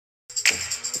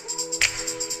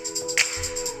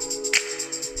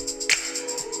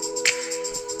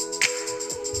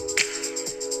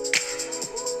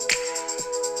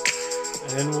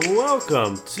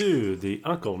Welcome to the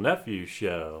Uncle Nephew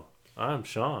Show. I'm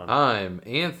Sean. I'm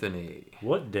Anthony.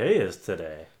 What day is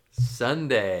today?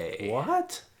 Sunday.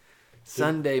 What?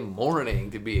 Sunday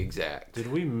morning, to be exact. Did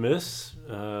we miss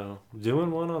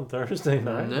doing one on Thursday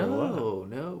night?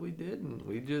 No, we didn't.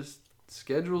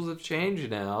 Schedules have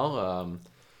changed now.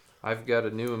 I've got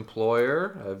a new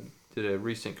employer. I did a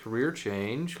recent career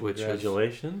change, which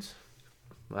Congratulations.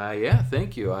 yeah,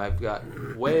 thank you. I've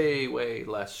got way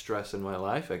less stress in my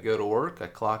life. I go to work, I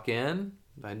clock in,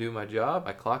 I do my job,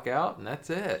 I clock out, and that's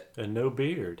it. And no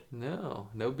beard. No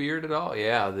beard at all.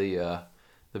 Yeah, the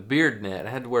beard net. I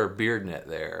had to wear a beard net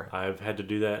there. I've had to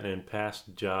do that in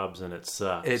past jobs, and it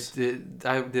sucks.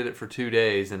 I did it for 2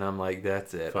 days, and I'm like,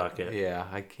 that's it. Fuck it. Yeah,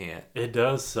 I can't. It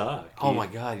does suck. Oh my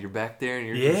God, you're back there, and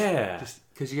you're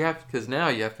because now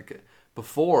you have to.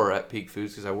 Before at Peak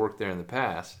Foods, because I worked there in the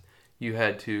past, you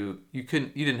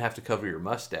didn't have to cover your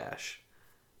mustache.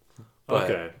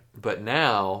 But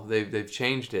now they've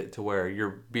changed it to where your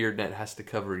beard net has to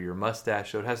cover your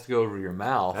mustache, so it has to go over your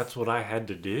mouth. That's what I had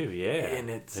to do, yeah.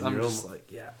 And I'm just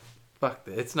like, yeah, fuck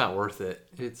that. It's not worth it.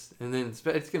 It's going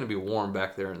to be warm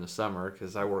back there in the summer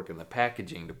because I work in the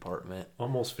packaging department.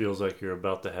 Almost feels like you're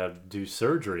about to do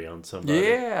surgery on somebody.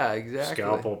 Yeah, exactly.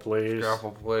 Scalpel, please.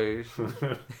 Scalpel, please.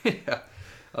 Yeah.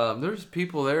 There's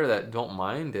people there that don't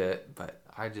mind it, but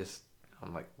I'm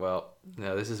like, well,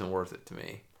 no, this isn't worth it to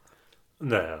me.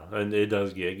 No, and it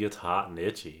gets hot and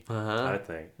itchy, I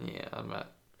think. Yeah,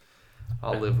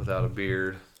 I'll live without a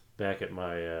beard. Back at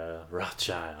my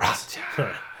Rothschilds.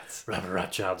 Robert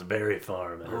Rothschild's berry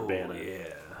farm in Urbana. Oh,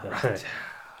 yeah. Rothschilds.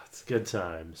 Good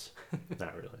times.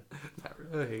 Not really.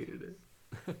 I hated it.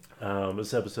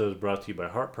 This episode is brought to you by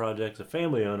Heart Projects, a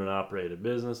family-owned and operated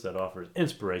business that offers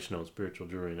inspirational and spiritual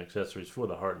jewelry and accessories for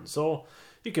the heart and soul.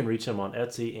 You can reach them on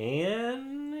Etsy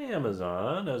and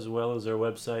Amazon, as well as their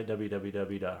website,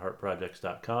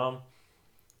 www.heartprojects.com.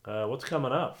 What's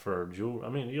coming up for jewelry? I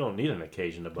mean, you don't need an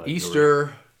occasion to buy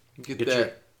Easter.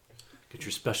 Get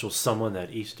your special someone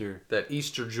that Easter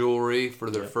jewelry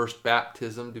for their first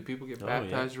baptism. Do people get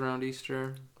baptized around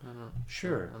Easter? I don't.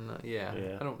 Sure. I'm not. Yeah.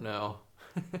 I don't know.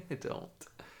 I don't.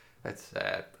 That's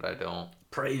sad, but I don't.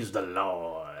 Praise the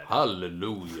Lord.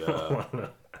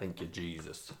 Hallelujah. Thank you,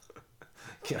 Jesus.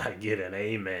 Can I get an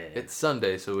amen? It's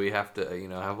Sunday, so we have to,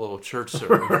 have a little church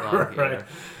service on here.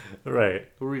 Right.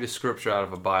 We'll read a scripture out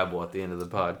of a Bible at the end of the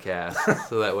podcast,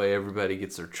 so that way everybody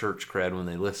gets their church cred when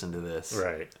they listen to this.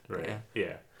 Right.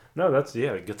 Yeah. No,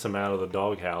 it gets them out of the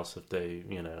doghouse if they,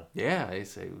 Yeah, they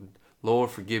say,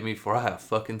 Lord, forgive me for I have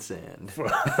fucking sinned.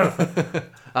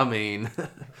 I mean,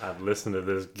 I've listened to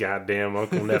this goddamn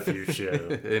Uncle Nephew show.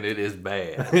 And it is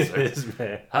bad. It is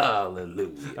bad.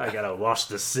 Hallelujah. I gotta wash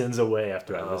the sins away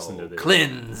after I listen to this.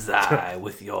 Cleanse thy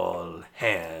with your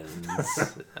hands.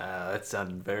 That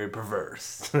sounded very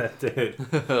perverse. That did.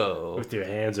 Oh. With your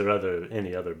hands or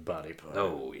any other body part.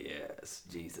 Oh, yes.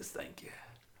 Jesus, thank you.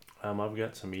 I've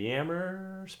got some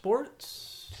Yammer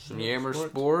Sports. Yammer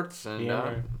Sports and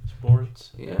Yammer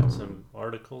Sports. Yeah. And some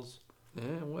articles.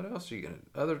 Yeah, what else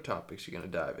other topics you're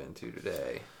gonna dive into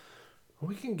today?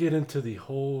 We can get into the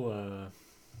whole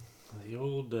the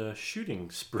old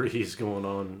shooting sprees going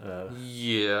on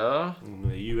in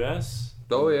the U.S.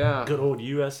 Oh, yeah. Good old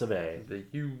U.S. of A. The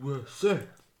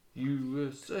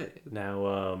USA.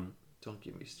 Now, don't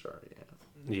get me started.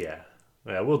 Yeah,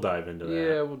 we'll dive into that.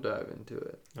 Yeah, we'll dive into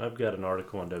it. I've got an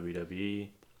article on WWE.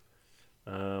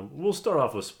 We'll start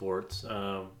off with sports.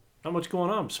 Not much going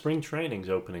on. Spring training's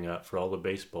opening up for all the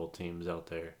baseball teams out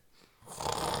there.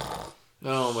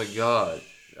 Oh my God.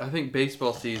 I think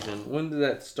baseball season, when did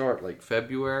that start? Like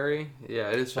February? Yeah,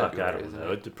 it is February. I don't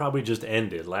know. It probably just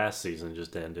ended. Last season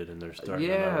just ended and they're starting.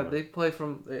 Yeah, they play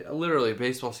literally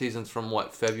baseball season's from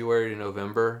what, February to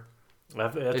November?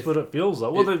 That's what it feels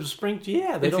like. Well, the spring,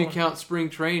 if you count spring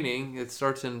training, it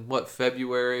starts in what,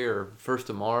 February or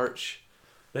 1st of March?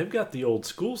 They've got the old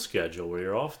school schedule where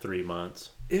you're off 3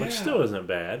 months, which still isn't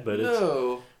bad. But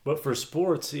for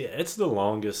sports, it's the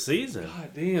longest season.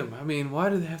 God damn! I mean, why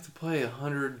do they have to play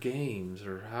 100 games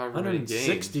or however many games?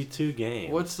 162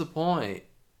 games. What's the point?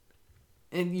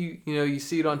 And you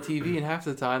see it on TV, and half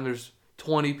the time there's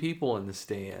 20 people in the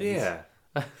stands. Yeah,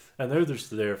 and they're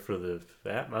just there for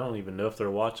I don't even know if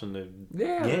they're watching the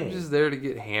game. They're just there to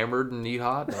get hammered and eat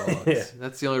hot dogs. Yeah.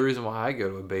 That's the only reason why I go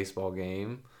to a baseball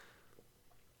game.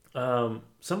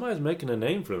 Somebody's making a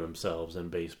name for themselves in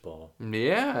baseball.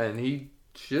 Yeah, and he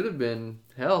should have been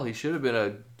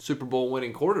a Super Bowl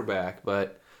winning quarterback,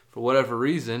 but for whatever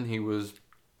reason he was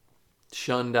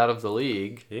shunned out of the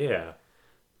league. Yeah.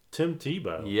 Tim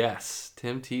Tebow. Yes,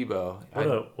 Tim Tebow.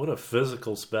 What a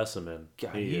physical specimen.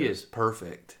 God, he is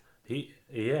perfect.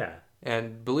 Yeah.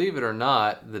 And believe it or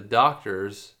not, the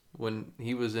doctors, when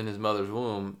he was in his mother's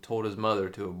womb, told his mother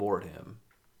to abort him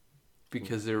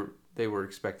because they were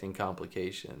expecting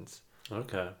complications.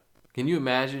 Okay. Can you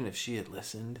imagine if she had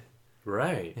listened?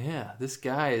 Right. Yeah, this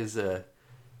guy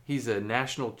he's a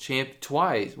national champ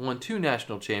twice, won 2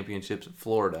 national championships at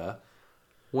Florida,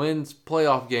 wins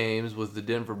playoff games with the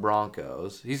Denver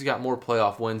Broncos. He's got more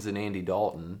playoff wins than Andy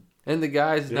Dalton. And the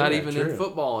guy's not even in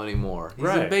football anymore. He's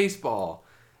in baseball.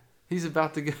 He's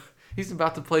about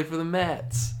to play for the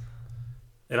Mets.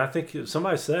 And I think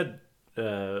somebody said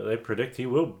they predict he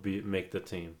will make the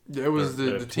team. It was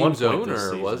the team's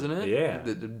owner, wasn't it? Yeah.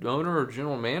 The owner or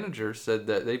general manager said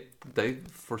that they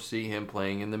foresee him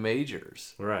playing in the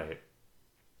majors. Right.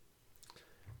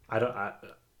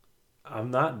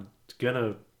 I'm not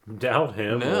gonna doubt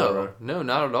him. No,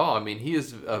 not at all. I mean, he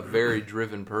is a very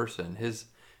driven person. His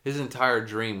entire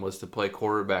dream was to play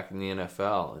quarterback in the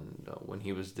NFL, and when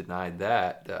he was denied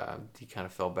that, he kind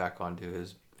of fell back onto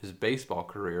his baseball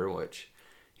career, which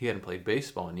he hadn't played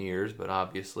baseball in years, but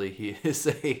obviously he is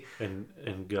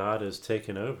and God has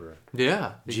taken over.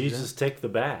 Yeah, Jesus, take the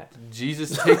bat.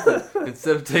 Jesus,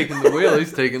 instead of taking the wheel,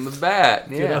 he's taking the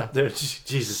bat. Yeah, get up there,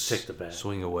 Jesus, take the bat.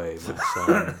 Swing away, my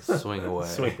son. Swing away.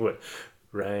 Swing away.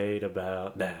 Right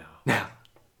about now. Now,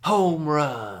 home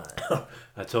run.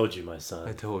 I told you, my son.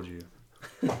 I told you.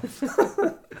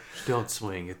 Don't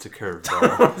swing. It's a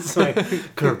curveball.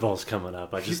 Curveball's coming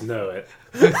up. I just know it.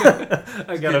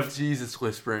 I got a Jesus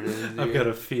whispering in his ear. I've got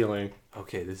a feeling.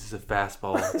 Okay, this is a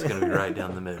fastball. It's going to be right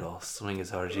down the middle. Swing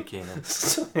as hard as you can.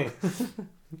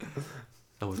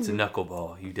 Oh, it's a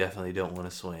knuckleball. You definitely don't want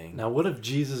to swing. Now, what if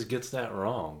Jesus gets that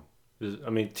wrong?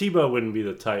 I mean, Tebow wouldn't be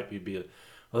the type. He'd be,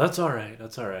 well, that's all right.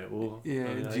 That's all right. Well,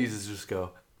 Jesus just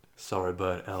go, sorry,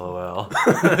 bud. LOL.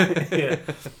 Yeah.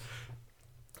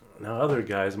 Now, other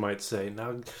guys might say,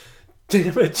 now,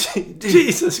 damn it,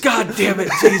 Jesus. God damn it,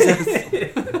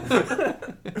 Jesus.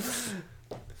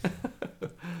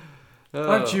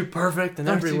 Aren't you perfect in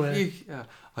every way?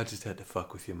 I just had to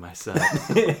fuck with you, my son.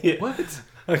 Yeah. What?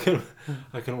 I can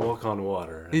walk on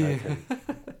water. And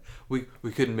we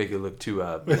couldn't make it look too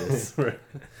obvious. Right.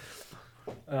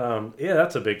 Yeah,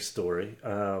 that's a big story.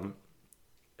 We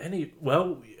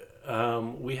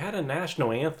had a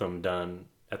national anthem done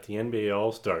at the NBA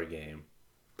All-Star game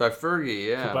by Fergie,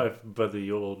 yeah. By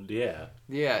the old, yeah.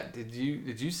 Yeah. Did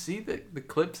you see the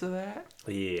clips of that?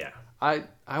 Yeah. I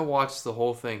watched the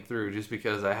whole thing through just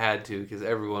because I had to, because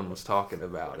everyone was talking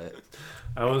about it.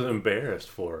 I was embarrassed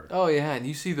for her. Oh yeah, and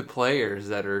you see the players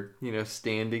that are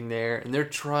standing there, and they're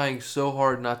trying so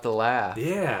hard not to laugh.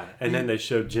 Yeah, and then they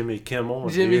showed Jimmy Kimmel.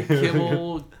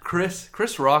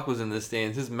 Chris Rock was in the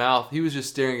stands. His mouth, he was just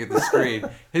staring at the screen.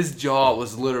 His jaw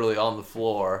was literally on the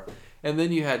floor. And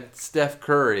then you had Steph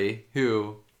Curry,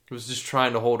 who was just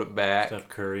trying to hold it back. Steph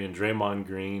Curry and Draymond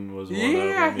Green was one of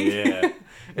them. Yeah.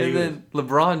 And then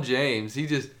LeBron James, he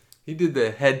did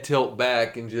the head tilt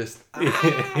back and just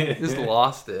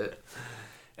lost it.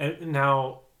 And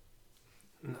now,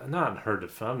 not her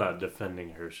I'm not defending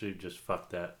her. She just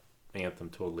fucked that anthem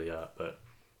totally up. But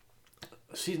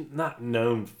she's not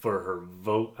known for her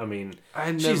vote. I mean,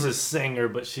 she's a singer,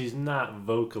 but she's not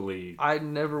vocally. I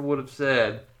never would have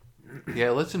said, yeah,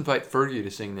 let's invite Fergie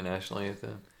to sing the national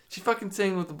anthem. She fucking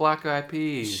sang with the Black Eyed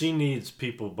Peas. She needs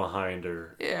people behind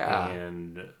her. Yeah.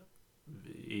 And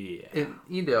yeah.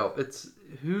 It's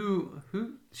who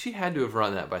she had to have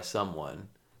run that by someone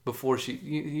before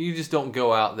you just don't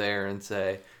go out there and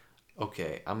say,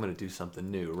 okay, I'm going to do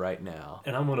something new right now.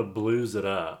 And I'm going to blues it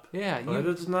up. Yeah.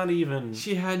 It's not even.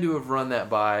 She had to have run that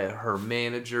by her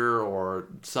manager or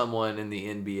someone in the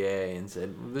NBA and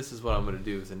said, well, this is what I'm going to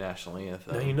do with the national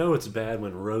anthem. Now, it's bad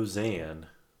when Roseanne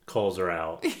calls her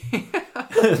out.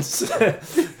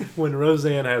 When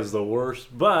Roseanne has the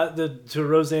worst, but to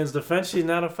Roseanne's defense, she's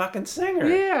not a fucking singer.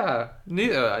 Yeah,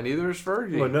 neither is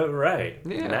Fergie. Well, no, right?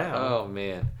 Yeah. Now. Oh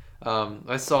man,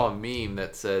 I saw a meme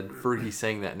that said Fergie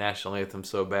sang that national anthem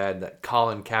so bad that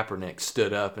Colin Kaepernick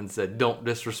stood up and said, "Don't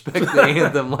disrespect the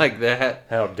anthem like that."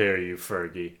 How dare you,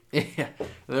 Fergie? Yeah. And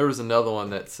there was another one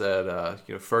that said,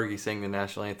 Fergie sang the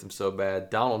national anthem so bad,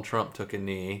 Donald Trump took a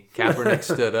knee, Kaepernick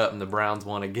stood up, and the Browns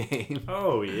won a game.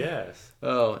 Oh, yes.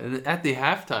 Oh, and at the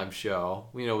halftime show,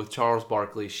 with Charles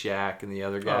Barkley, Shaq, and the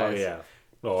other guys. Oh, yeah.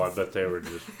 Well, I bet they were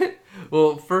just...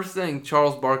 Well, first thing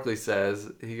Charles Barkley says,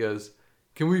 he goes,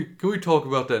 Can we talk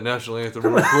about that national anthem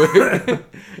real quick?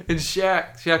 And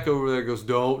Shaq over there goes,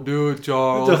 don't do it,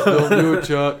 Charles. Don't do it,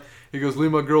 Chuck. He goes,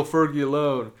 leave my girl Fergie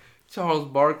alone. Charles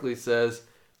Barkley says,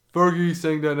 Fergie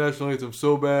sang that national anthem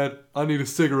so bad, I need a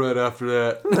cigarette after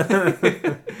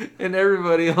that. And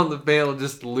everybody on the panel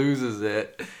just loses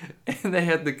it. And they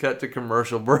had to cut to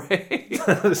commercial break.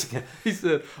 He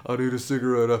said, I need a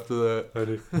cigarette after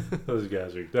that. Those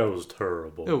guys are, that was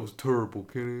terrible. That was terrible,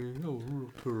 Kenny. That was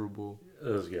real terrible.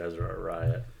 Those guys are a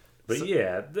riot. But So-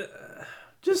 yeah,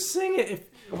 just sing it. If,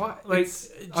 Why? like,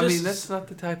 I mean, just- that's not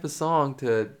the type of song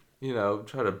to,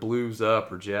 try to blues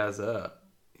up or jazz up,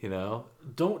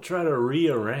 don't try to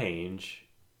rearrange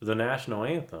the national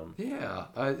anthem. Yeah,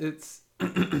 it's...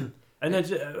 And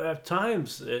then at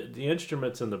times, the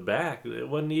instruments in the back, it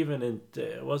wasn't even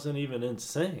in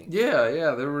sync.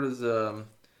 Yeah, there was...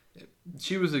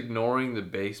 she was ignoring the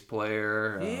bass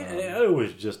player. Yeah, it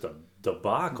was just a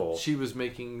debacle. She was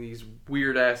making these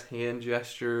weird-ass hand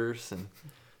gestures. And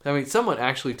I mean, someone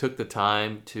actually took the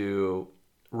time to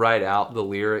write out the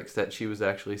lyrics that she was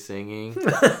actually singing.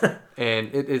 And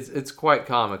it's quite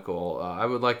comical. I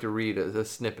would like to read a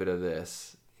snippet of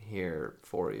this here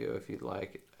for you, if you'd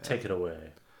like. Take it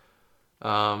away.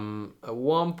 At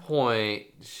one point,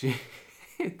 she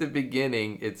at the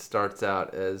beginning, it starts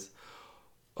out as,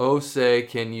 "Oh, say,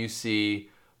 can you see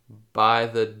by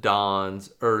the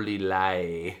dawn's early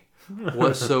light,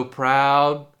 what so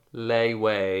proud lay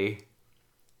way?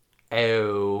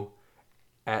 Oh,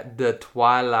 at the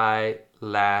twilight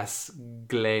last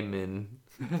gleaming,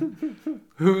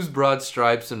 whose broad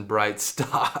stripes and bright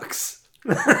stocks."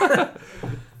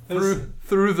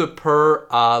 Through the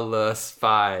perilous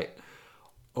fight,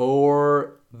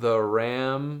 o'er the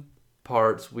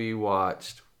ramparts we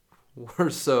watched, were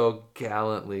so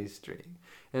gallantly streamed.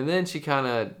 And then she kind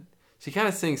of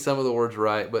sings some of the words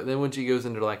right, but then when she goes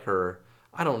into like her,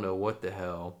 I don't know what the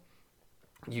hell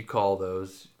you call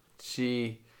those.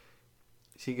 She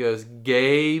goes,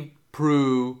 "Gay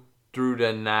Prue through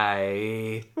the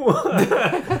night."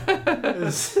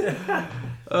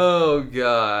 Oh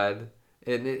God.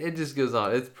 And it just goes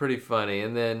on. It's pretty funny.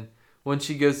 And then when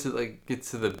she goes to gets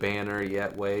to the banner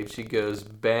yet wave, she goes,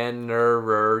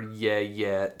 "Bannerer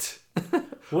yet."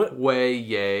 What? Way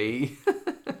yay.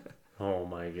 Oh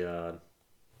my God.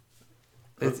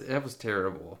 That was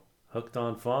terrible. Hooked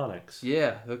on phonics.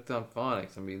 Yeah, hooked on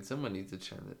phonics. I mean, someone needs to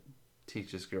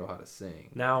teach this girl how to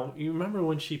sing. Now, you remember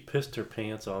when she pissed her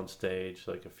pants on stage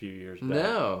like a few years back?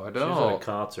 No, I She was at a don't.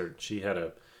 concert.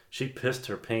 She pissed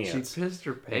her pants. She pissed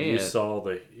her And you pants. saw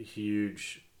the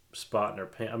huge spot in her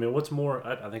pants. I mean, what's more?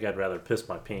 I think I'd rather piss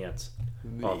my pants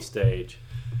on stage.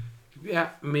 Yeah,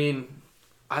 I mean,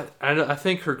 I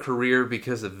think her career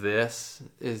because of this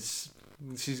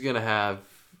she's gonna have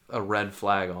a red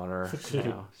flag on her.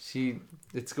 Now.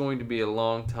 It's going to be a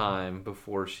long time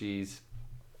before she's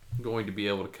going to be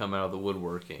able to come out of the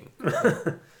woodworking.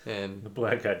 And The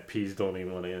Black Eyed Peas don't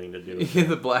even want anything to do with it.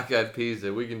 the Black Eyed Peas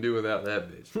said, "We can do without that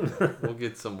bitch. We'll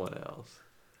get someone else."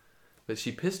 But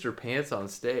she pissed her pants on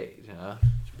stage, huh?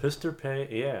 Pissed her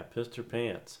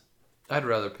pants. I'd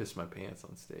rather piss my pants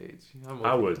on stage.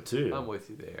 I would too. I'm with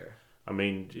you there. I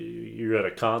mean, you're at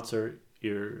a concert.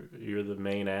 You're the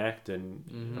main act, and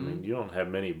I mean, you don't have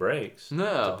many breaks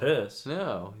No. to piss.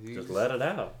 No. Just let it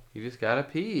out. You just gotta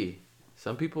pee.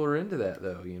 Some people are into that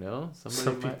though,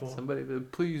 Somebody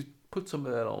please put some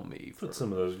of that on me. Put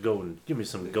some of those give me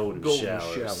some golden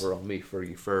showers. shower on me,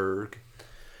 Fergie Ferg.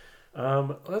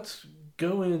 Let's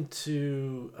go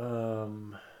into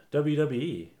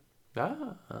WWE.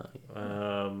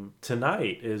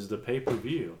 Tonight is the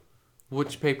pay-per-view.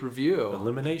 Which pay-per-view?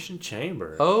 Elimination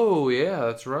Chamber. Oh, yeah,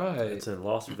 that's right. It's in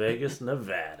Las Vegas,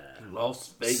 Nevada.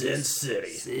 Las Sin City.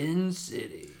 Sin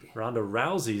City. Ronda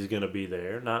Rousey's going to be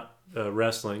there, not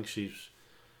wrestling. She's,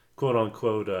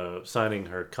 quote-unquote, signing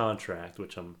her contract,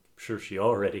 which I'm sure she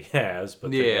already has.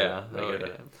 But they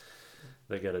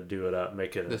got to do it up,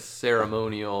 make it the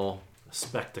ceremonial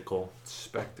spectacle.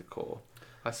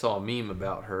 I saw a meme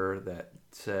about her that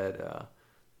said,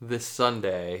 this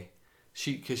Sunday...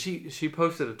 She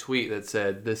posted a tweet that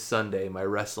said, "This Sunday, my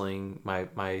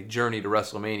journey to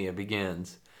WrestleMania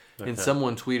begins." Okay. And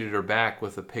someone tweeted her back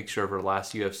with a picture of her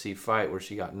last UFC fight where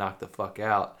she got knocked the fuck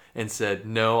out and said,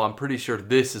 "No, I'm pretty sure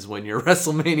this is when your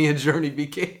WrestleMania journey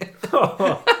began."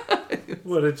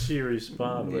 What did she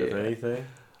respond with? Anything?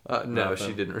 No,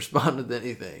 she didn't respond with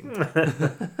anything.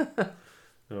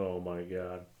 Oh my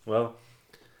God! Well,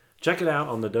 check it out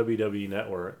on the WWE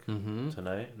Network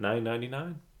tonight.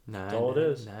 $9.99. That's all it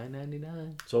is.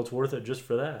 $9.99. So it's worth it just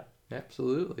for that.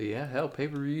 Absolutely, yeah. Hell,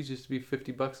 pay-per-views used to be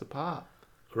 $50 a pop.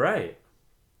 Right.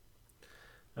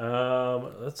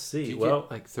 Let's see. You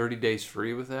get like 30 days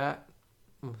free with that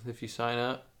if you sign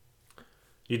up.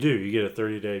 You do. You get a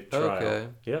 30-day trial. Okay.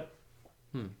 Yep.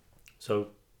 So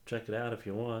check it out if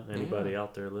you want. Anybody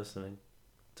out there listening,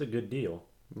 it's a good deal.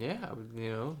 Yeah,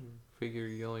 figure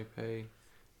you only pay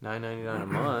 $9.99 a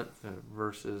month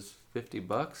versus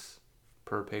 $50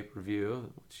 per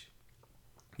pay-per-view,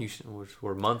 which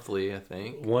were monthly, I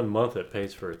think. 1 month it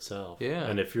pays for itself. Yeah.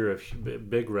 And if you're a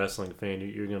big wrestling fan,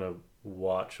 you're gonna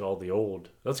watch all the old.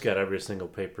 That's got every single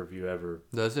pay-per-view ever.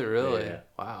 Does it really? Yeah.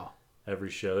 Wow. Every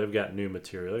show, they've got new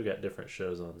material. They've got different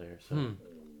shows on there. So,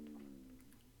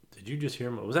 Did you just hear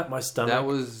me? Was that my stomach? That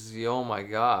was, oh my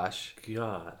gosh.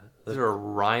 God. Is there a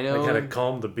rhino? I gotta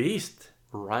calm the beast.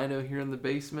 Rhino here in the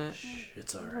basement?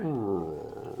 It's all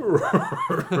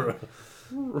right.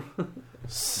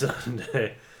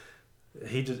 Sunday.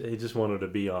 He just wanted to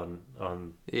be on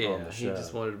Yeah, on the he show.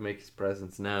 just wanted to make his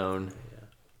presence known.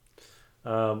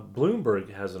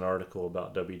 Bloomberg has an article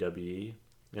about WWE,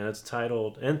 and it's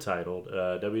entitled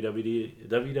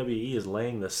WWE is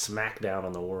laying the smackdown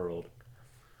on the world.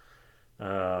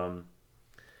 It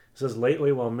says,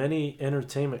 lately, while many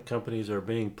entertainment companies are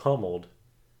being pummeled,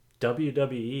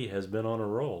 WWE has been on a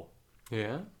roll.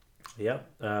 Yeah? Yep.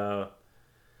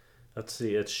 Let's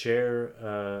see. Its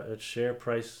share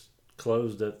price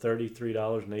closed at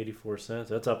 $33.84.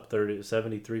 That's up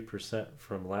 73%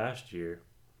 from last year.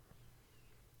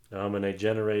 And they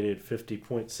generated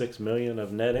 $50.6 million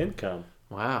of net income.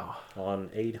 Wow. On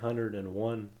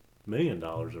 $801 million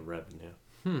of revenue.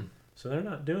 So they're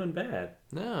not doing bad.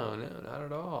 No, not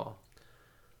at all.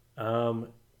 And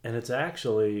it's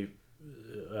actually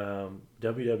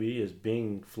WWE is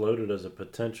being floated as a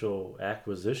potential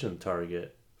acquisition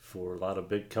target for a lot of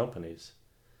big companies.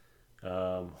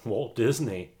 Walt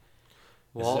Disney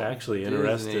is actually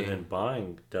interested in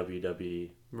buying WWE.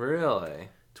 Really?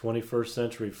 21st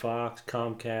Century Fox,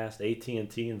 Comcast,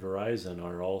 AT&T, and Verizon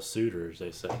are all suitors,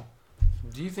 they say.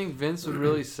 Do you think Vince would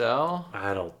really sell?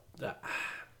 I don't... I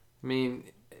mean,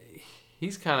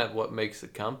 he's kind of what makes the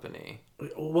company.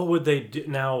 What would they do?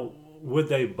 Now, would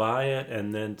they buy it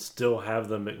and then still have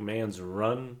the McMahons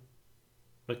run?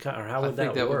 Or how would that work? I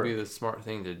think that would be the smart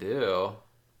thing to do.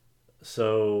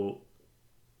 So...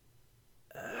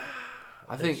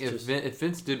 I think if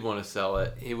Vince did want to sell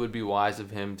it, it would be wise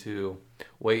of him to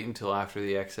wait until after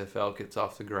the XFL gets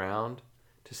off the ground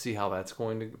to see how that's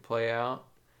going to play out.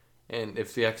 And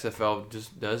if the XFL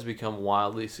just does become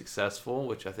wildly successful,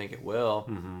 which I think it will,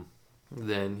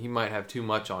 then he might have too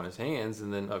much on his hands.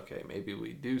 And then, okay, maybe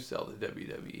we do sell the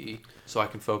WWE so I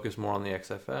can focus more on the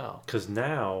XFL. Because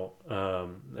now,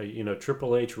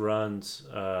 Triple H runs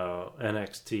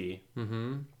NXT,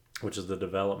 which is the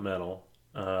developmental.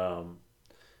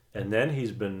 And then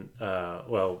he's been, I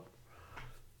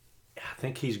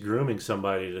think he's grooming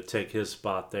somebody to take his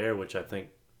spot there, which I think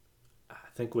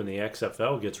when the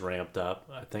XFL gets ramped up,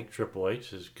 I think Triple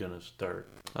H is going to start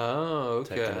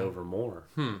taking over more.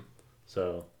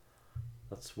 So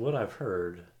that's what I've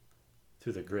heard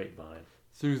through the grapevine.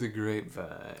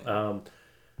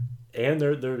 And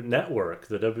their network,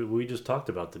 we just talked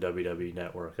about the WWE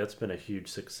network. That's been a huge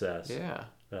success. Yeah.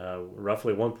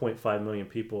 Roughly 1.5 million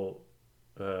people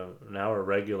now are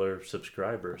regular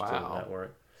subscribers to the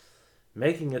network,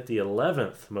 making it the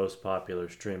 11th most popular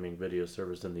streaming video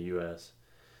service in the U.S.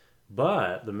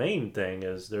 But the main thing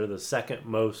is they're the second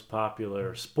most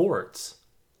popular sports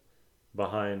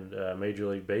behind Major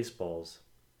League Baseball's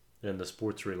in the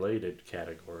sports-related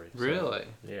category. So, really?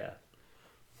 Yeah.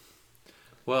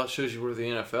 Well, it shows you where the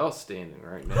NFL's standing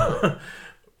right now.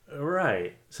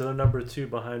 Right. So they're number 2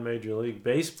 behind Major League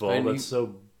Baseball. That's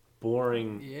so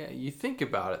boring. Yeah, you think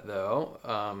about it, though.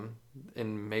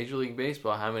 In Major League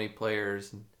Baseball, how many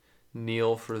players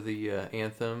kneel for the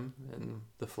anthem and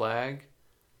the flag?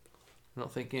 I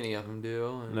don't think any of them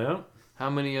do. And no. How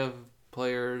many of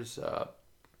players,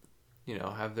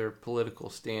 have their political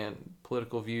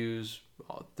views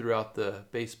throughout the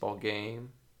baseball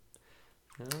game?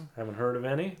 Haven't heard of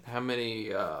any. How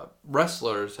many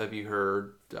wrestlers have you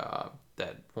heard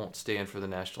that won't stand for the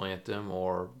national anthem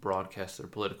or broadcast their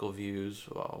political views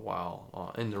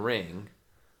while in the ring?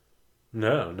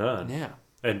 No, none. Yeah.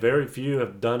 And very few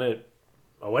have done it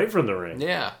away from the ring.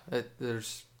 Yeah.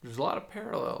 There's a lot of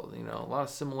parallels, a lot of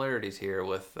similarities here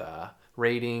with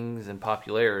ratings and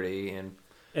popularity. And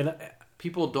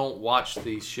people don't watch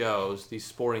these shows, these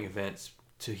sporting events,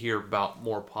 to hear about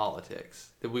more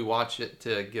politics. That we watch it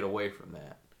to get away from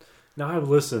that. Now I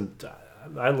listen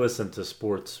to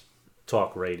sports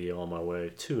talk radio on my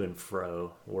way to and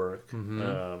fro work,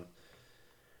 and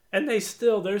they're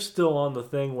still on the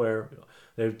thing where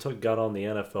they've got on the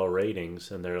NFL ratings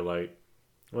and they're like,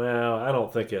 Well, I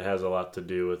don't think it has a lot to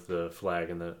do with the flag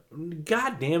and the.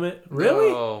 God damn it!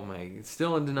 Really? Oh my!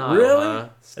 Still in denial. Really? Huh?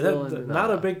 Still in denial.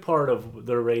 Not a big part of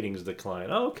their ratings decline.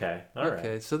 Okay, all right.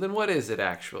 Okay, so then what is it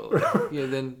actually? Yeah,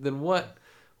 then what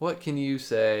can you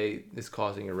say is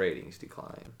causing a ratings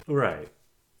decline? Right.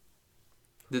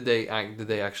 Did they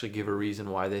actually give a reason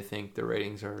why they think the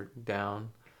ratings are down?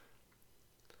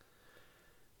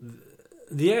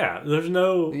 Yeah, there's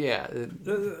no. Yeah.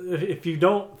 If you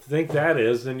don't think that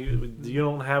is, then you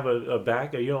don't have a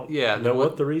back. You don't know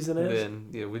what the reason is. Then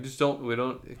we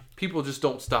don't. People just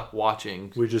don't stop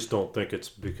watching. We just don't think it's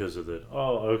because of the.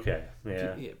 Oh, okay,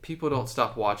 yeah. People don't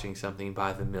stop watching something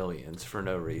by the millions for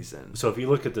no reason. So if you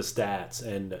look at the stats,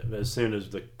 and as soon as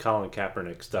the Colin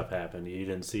Kaepernick stuff happened, you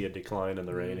didn't see a decline in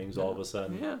the ratings all of a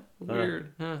sudden. Yeah,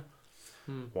 weird. Huh.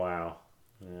 Wow.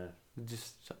 Yeah.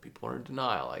 Just some people are in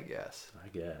denial, I guess. I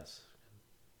guess.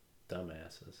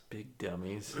 Dumbasses. Big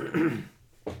dummies.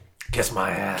 Kiss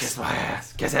my ass. Kiss my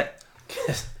ass. Kiss it.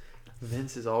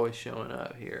 Vince is always showing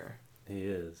up here. He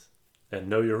is. And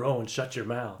know your own. Shut your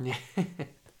mouth.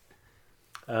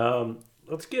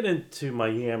 Let's get into my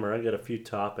yammer. I got a few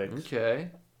topics. Okay.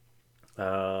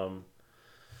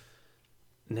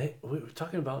 We were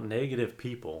talking about negative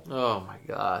people. Oh my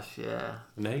gosh, yeah.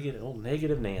 Negative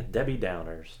Debbie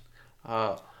Downers.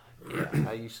 Yeah,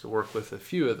 I used to work with a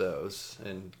few of those,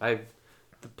 and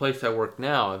the place I work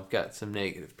now, I've got some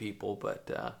negative people, but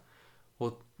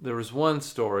there was one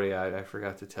story I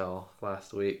forgot to tell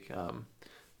last week. I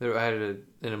had an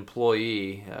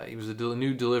employee. He was a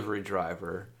new delivery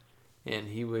driver, and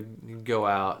he'd go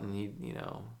out and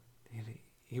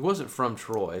he wasn't from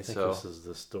Troy, I think this is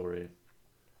the story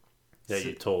that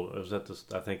you told.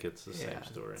 I think it's the same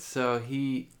story. So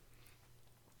he'd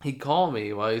call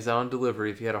me while he's out on delivery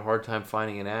if he had a hard time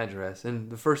finding an address, and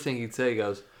the first thing he'd say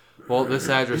goes, "Well, this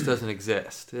address doesn't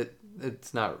exist.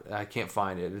 It's not. I can't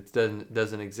find it. It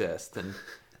doesn't exist."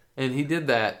 And he did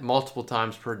that multiple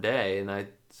times per day, and I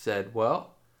said,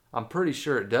 "Well, I'm pretty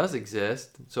sure it does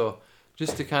exist." So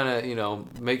just to kind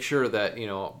of make sure that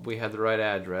we had the right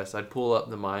address, I'd pull up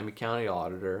the Miami County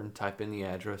Auditor and type in the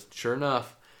address. Sure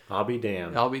enough. I'll be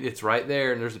damned. It's right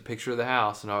there, and there's a picture of the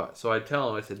house. And so I tell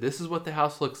him, I said, "This is what the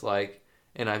house looks like,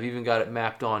 and I've even got it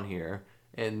mapped on here,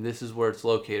 and this is where it's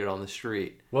located on the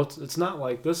street." Well, it's not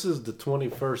like this is the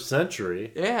 21st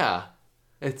century. Yeah,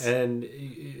 it's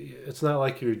not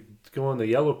like you're going to the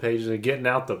Yellow Pages and getting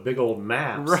out the big old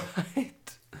maps,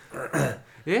 right?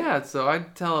 Yeah, so I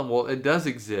tell him, well, it does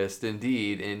exist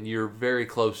indeed, and you're very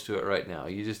close to it right now.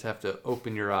 You just have to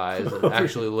open your eyes and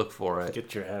actually look for it.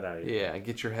 Get your head out of here. Yeah,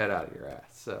 get your head out of your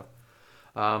ass. So,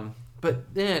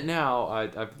 but then now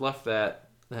I've left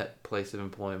that place of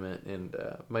employment, and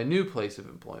my new place of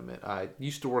employment. I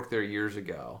used to work there years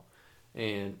ago,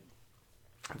 and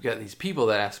I've got these people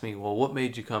that ask me, "Well, what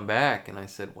made you come back?" And I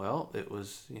said, "Well, it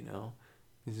was,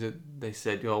 They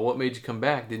said, "What made you come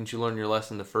back? Didn't you learn your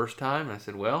lesson the first time?" And I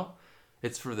said, "Well,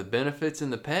 it's for the benefits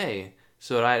and the pay."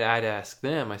 So I'd ask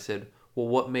them, I said, "Well,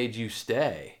 what made you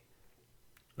stay?"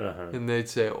 And they'd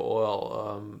say,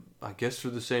 "Well, I guess for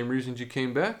the same reasons you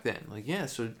came back then." Like, yeah,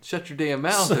 so shut your damn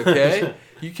mouth, okay?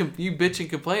 You bitch and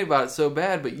complain about it so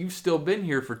bad, but you've still been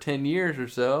here for 10 years or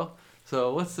so.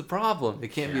 So what's the problem?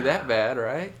 It can't be that bad,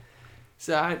 right?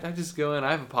 So I just go in.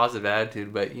 I have a positive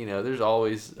attitude, but there's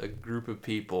always a group of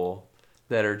people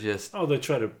that are just they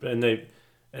try to,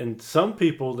 and some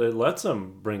people that lets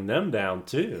them bring them down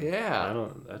too. Yeah,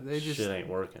 shit ain't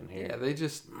working here. Yeah, they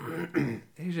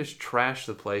just trash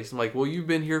the place. I'm like, well, you've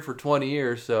been here for 20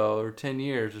 years, or 10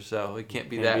 years or so. It can't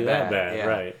be that bad. Yeah.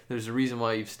 Right? There's a reason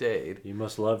why you've stayed. You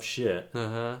must love shit.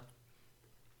 And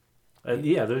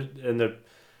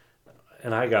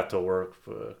and I got to work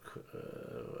for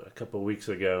a couple of weeks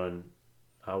ago, and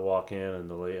I walk in,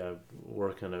 and I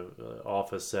work in an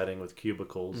office setting with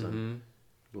cubicles, and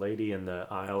the lady in the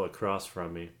aisle across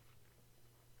from me,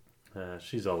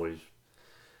 she's always,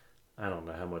 I don't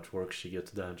know how much work she gets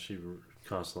done. She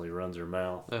constantly runs her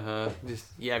mouth. Just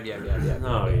yeah.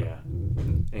 Oh yeah.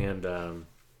 And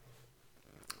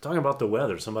talking about the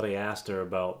weather, somebody asked her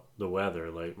about the weather,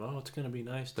 like, "Oh, it's gonna be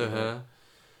nice today."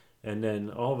 And then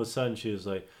all of a sudden she was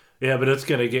like, "Yeah, but it's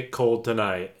going to get cold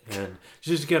tonight." And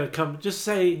she's going to come, just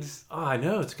say, "Oh, I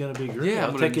know, it's going to be great. Yeah,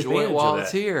 I'm going to enjoy it while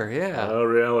it's here." Yeah.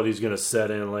 Reality's going to set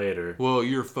in later. Well,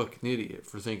 you're a fucking idiot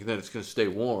for thinking that it's going to stay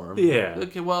warm. Yeah.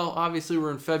 Okay, well, obviously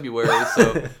we're in February,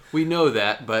 so we know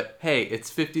that. But, hey, it's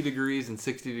 50 degrees and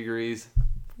 60 degrees.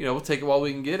 We'll take it while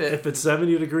we can get it. If it's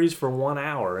 70 degrees for 1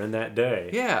 hour in that day.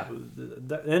 Yeah.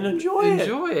 And enjoy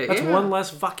it. That's one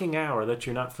less fucking hour that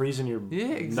you're not freezing your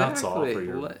nuts off or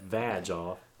your vag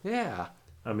off. Yeah.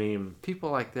 I mean, people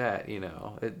like that,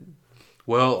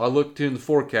 well, I looked in the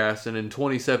forecast, and in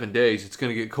 27 days, it's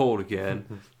going to get cold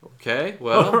again. Okay,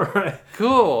 well, all right.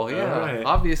 cool, yeah. right.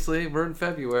 Obviously, we're in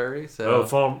February, so...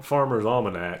 Farmer's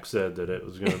Almanac said that it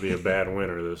was going to be a bad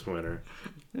winter this winter.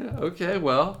 Yeah, okay,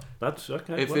 well, That's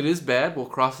okay. if it is bad, we'll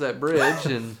cross that bridge,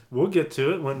 and... We'll get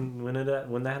to it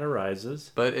when that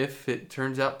arises. But if it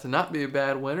turns out to not be a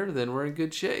bad winter, then we're in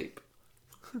good shape.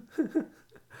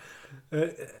 Yeah,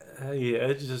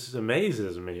 it just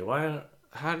amazes me. Why?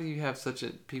 How do you have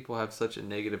people have such a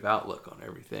negative outlook on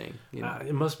everything?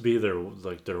 It must be their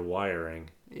wiring.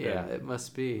 Yeah, And, it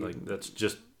must be. like that's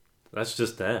just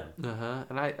them.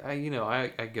 And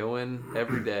I go in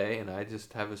every day, and I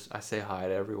just I say hi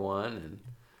to everyone, and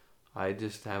I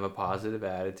just have a positive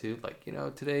attitude. Like,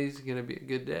 today's gonna be a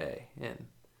good day, and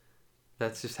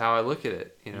that's just how I look at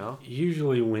it.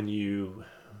 Usually when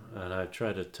and I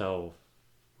try to tell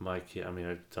my kid, I mean,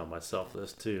 I tell myself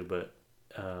this too, but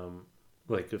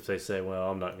like if they say, well,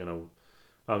 I'm not gonna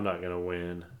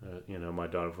win, my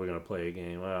daughter, if we're gonna play a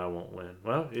game, well, I won't win.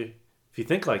 Well, if you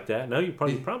think like that, no, you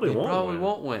probably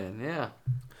won't win. Yeah.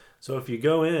 So if you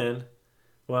go in,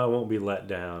 well, I won't be let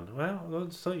down. Well,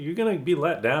 so you're gonna be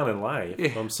let down in life.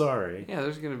 Yeah. I'm sorry. Yeah,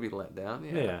 there's gonna be let down.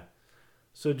 Yeah.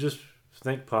 So just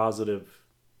think positive.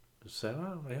 Say,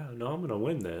 oh yeah, no, I'm gonna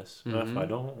win this. If I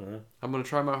don't, I'm gonna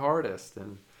try my hardest,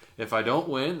 and if I don't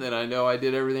win, then I know I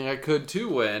did everything I could to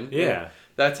win. Yeah.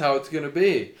 That's how it's going to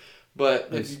be. But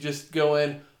if you just go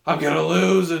in, I'm going to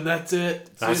lose, and that's it.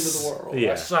 It's the end of the world.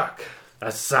 Yeah. I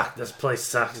suck. This place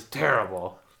sucks. It's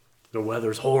terrible. The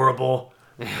weather's horrible.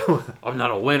 I'm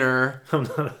not a winner.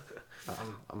 I'm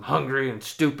hungry and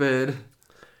stupid.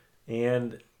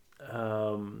 And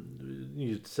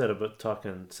you said about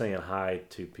saying hi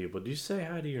to people. Do you say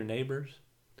hi to your neighbors?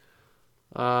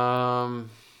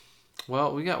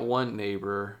 Well, we got one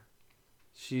neighbor.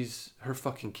 Her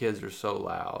fucking kids are so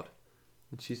loud,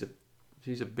 and she's a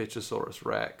bitchosaurus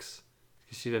rex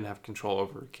because she didn't have control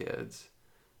over her kids,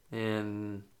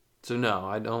 and so no,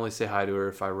 I'd only say hi to her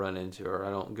if I run into her.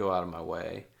 I don't go out of my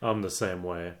way. I'm the same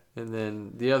way. And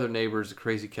then the other neighbor is a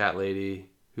crazy cat lady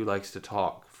who likes to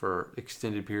talk for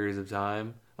extended periods of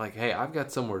time. Like, hey, I've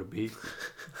got somewhere to be.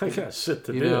 I got shit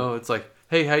to do. It's like,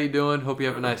 hey, how you doing? Hope you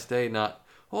have a nice day. Not,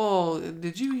 oh,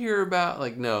 did you hear about?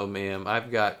 Like, no, ma'am,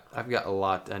 I've got a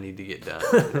lot I need to get done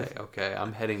today. Okay,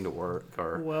 I'm heading to work.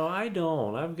 Well, I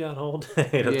don't. I've got all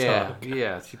day to talk.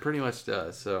 Yeah, she pretty much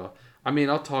does. So, I mean,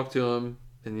 I'll talk to him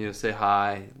and say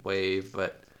hi, wave,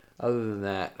 but other than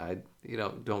that, I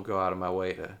don't go out of my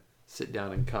way to sit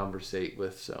down and conversate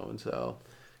with so and so.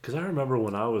 Because I remember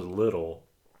when I was little,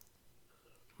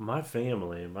 my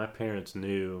family and my parents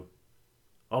knew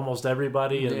almost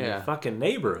everybody in the fucking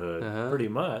neighborhood, pretty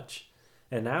much.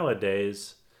 And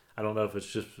nowadays, I don't know if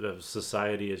it's just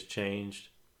society has changed,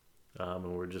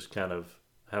 and we're just kind of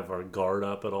have our guard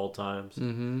up at all times.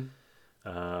 Mm-hmm.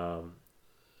 I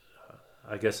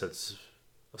guess it's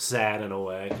sad in a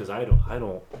way because I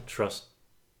don't trust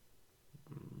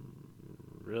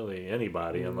really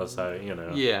anybody unless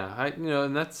Yeah,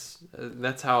 and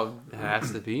that's how it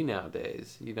has to be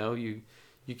nowadays.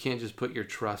 You can't just put your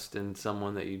trust in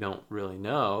someone that you don't really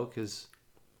know because,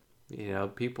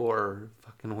 people are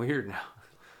fucking weird now.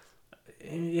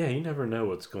 Yeah, you never know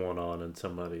what's going on in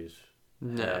somebody's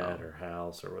head or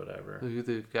house or whatever. Who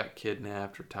they've got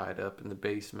kidnapped or tied up in the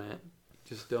basement.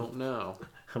 Just don't know.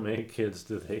 How many kids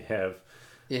do they have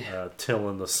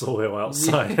tilling the soil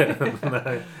outside at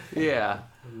night? Yeah.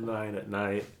 9 at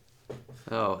night.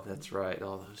 Oh, that's right.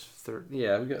 All those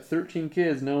we've got 13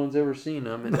 kids. No one's ever seen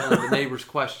them, and none of the neighbors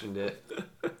questioned it.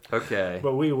 Okay.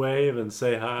 But we wave and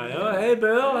say hi. Yeah. Oh, hey,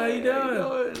 Bill. How you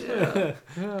doing? Yeah.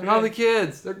 How are the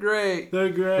kids? They're great. They're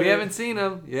great. We haven't seen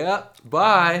them. Yeah.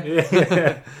 Bye.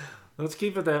 Yeah. Let's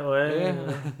keep it that way.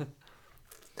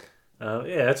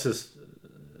 Yeah. It's just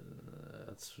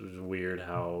it's weird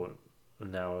how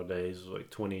nowadays, like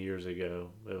 20 years ago,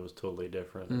 it was totally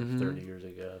different. Mm-hmm. 30 years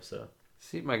ago, so.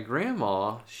 See, my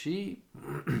grandma, she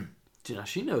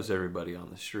knows everybody on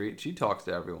the street. She talks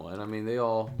to everyone. I mean, they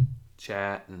all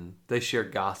chat and they share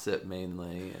gossip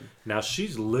mainly. And now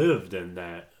she's lived in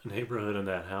that neighborhood, in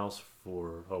that house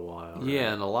for a while. Right?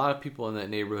 Yeah, and a lot of people in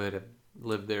that neighborhood have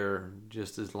lived there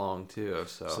just as long too.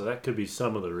 So that could be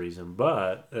some of the reason.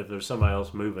 But if there's somebody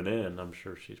else moving in, I'm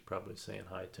sure she's probably saying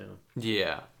hi to him.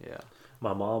 Yeah.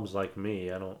 My mom's like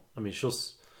me. She'll.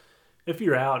 If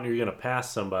you're out and you're gonna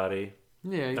pass somebody.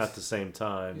 Yeah, at the same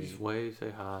time. You just wave, say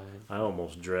hi. I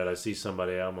almost dread. I see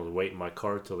somebody, I almost wait in my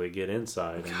car till they get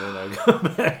inside, and then I go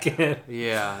back in.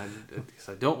 Yeah, because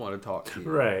I don't want to talk to you.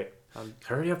 Right.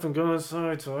 Hurry up and go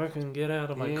inside so I can get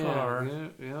out of my car.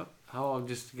 Yeah. how I'm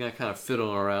just gonna kind of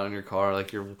fiddling around in your car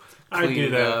like you're I do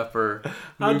cleaning that. up or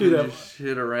I'll do moving that. your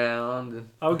shit around. And,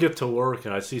 I'll get to work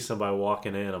and I see somebody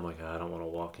walking in. I'm like, I don't want to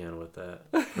walk in with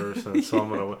that person. So I'm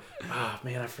going to,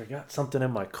 man, I forgot something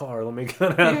in my car. Let me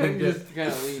go down yeah, and you get just kind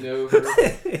of lean over,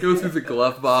 go through the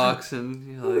glove box,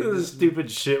 and like, the stupid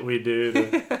shit we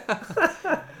do.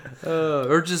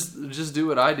 or just do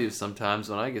what I do sometimes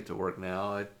when I get to work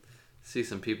now. I see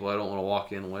some people I don't want to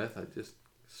walk in with. I just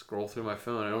scroll through my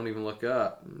phone. I don't even look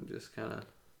up. And just kind of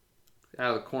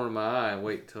out of the corner of my eye and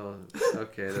wait till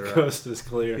okay, they're The up. coast is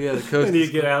clear. Yeah, the coast And you is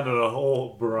get out and a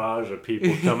whole barrage of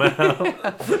people come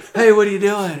out. Hey, what are you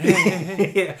doing?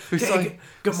 Hey. Yeah. We saw Hey,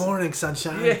 good morning,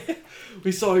 sunshine. Yeah,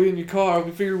 we saw you in your car.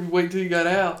 We figured we'd wait till you got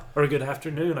out. Or good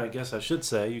afternoon, I guess I should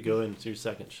say. You go into your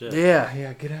second shift.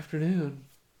 Yeah. Good afternoon.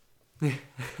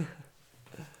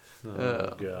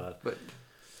 Oh God. But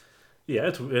Yeah,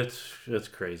 it's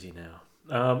crazy now.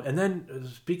 And then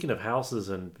speaking of houses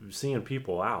and seeing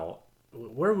people out,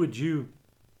 where would you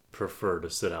prefer to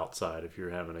sit outside if you're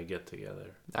having a get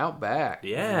together? out back,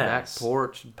 Yes. back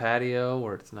porch, patio,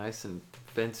 where it's nice and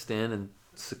fenced in and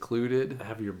secluded.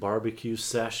 Have your barbecue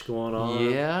sesh going on.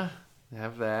 Yeah,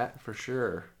 have that for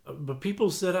sure. But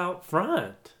people sit out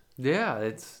front. Yeah,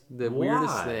 it's the Why?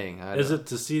 weirdest thing. Is it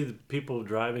to see the people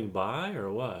driving by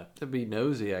or what? to be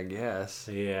nosy? I guess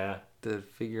Yeah. to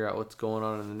figure out what's going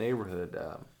on in the neighborhood.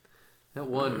 That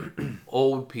one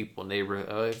old people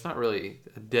neighborhood. It's not really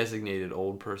a designated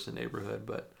old person neighborhood,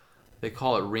 but they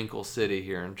call it Wrinkle City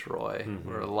here in Troy,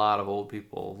 where a lot of old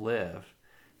people live.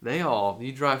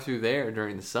 You drive through there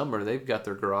during the summer, they've got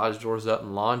their garage doors up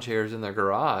and lawn chairs in their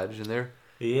garage, and they're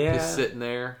Yeah. just sitting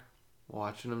there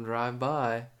watching them drive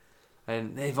by.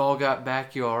 And they've all got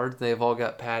backyards, they've all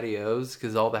got patios,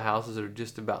 because all the houses are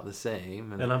just about the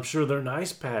same. And I'm sure they're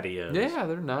nice patios. Yeah,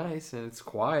 they're nice, and it's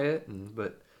quiet,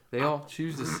 but they all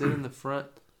choose to sit in the front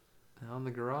on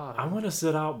the garage. I want to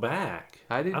sit out back.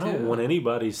 I do I don't too. want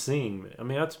anybody seeing me. I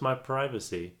mean, that's my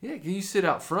privacy. Yeah, can you sit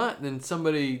out front and then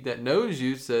somebody that knows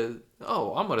you says,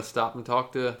 "Oh, I'm going to stop and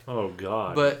talk to." Oh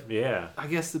God. But- yeah. I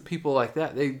guess the people like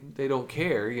that, they don't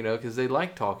care, because they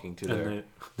like talking to their And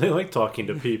they like talking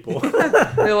to people.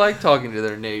 they like talking to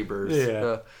their neighbors.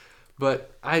 Yeah.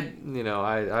 But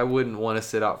I wouldn't want to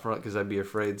sit out front because I'd be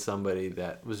afraid somebody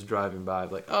that was driving by would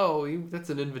be like, "Oh, that's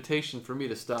an invitation for me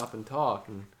to stop and talk."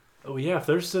 And Oh yeah, if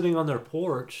they're sitting on their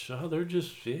porch, they're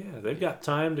just they've got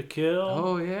time to kill.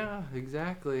 oh yeah,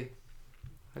 exactly.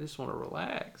 I just want to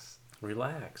relax.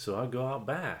 Relax, so I'll go out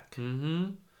back.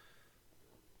 Mm-hmm.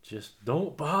 Just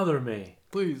don't bother me.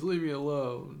 Please leave me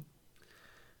alone.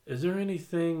 Is there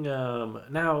anything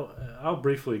now? I'll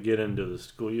briefly get into the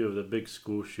school. You have the big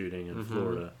school shooting in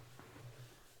Florida,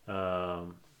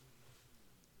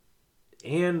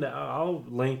 and I'll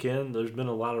link in. There's been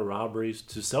a lot of robberies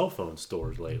to cell phone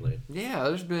stores lately. Yeah,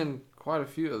 there's been quite a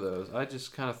few of those. I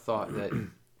just kind of thought that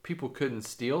people couldn't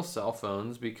steal cell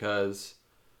phones because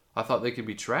I thought they could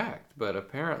be tracked, but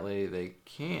apparently they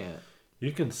can't.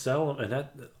 You can sell them, and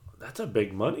that's a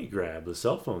big money grab. The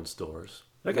cell phone stores.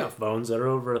 They got phones that are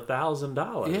over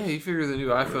 $1,000. Yeah, you figure the new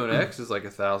iPhone X is like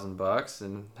 $1,000,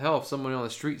 and hell, if someone on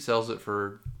the street sells it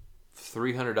for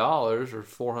 $300 or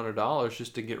 $400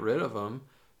 just to get rid of them,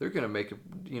 they're gonna make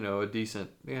a decent.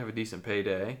 They have a decent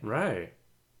payday. Right.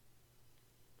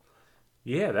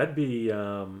 Yeah, that'd be.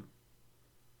 I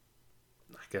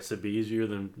guess it'd be easier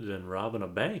than robbing a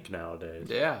bank nowadays.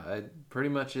 Yeah, it pretty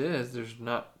much is. There's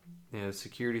not,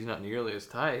 security's not nearly as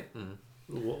tight. And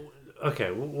Well,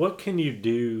 okay, what can you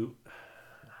do?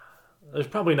 There's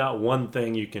probably not one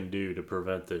thing you can do to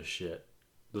prevent this shit.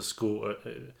 The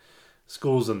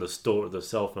schools and the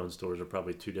cell phone stores are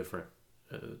probably two different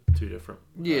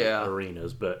Yeah.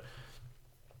 arenas. But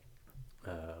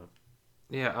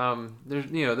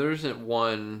there isn't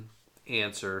one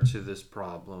answer to this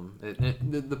problem.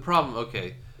 The problem,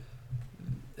 okay,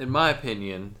 in my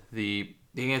opinion, the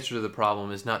answer to the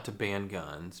problem is not to ban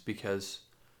guns, because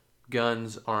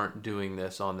guns aren't doing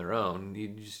this on their own.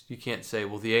 You can't say,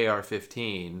 well, the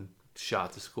AR-15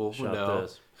 shot the school. Shot No,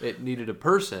 this. it needed a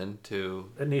person to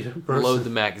it needs a person load the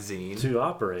magazine. to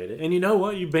operate it. And you know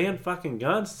what? You ban fucking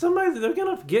guns. They're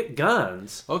gonna get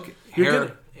guns. Okay,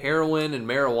 You're heroin and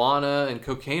marijuana and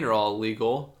cocaine are all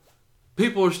illegal.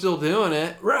 People are still doing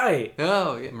it. Right.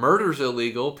 Oh, yeah. Murder's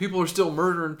illegal. People are still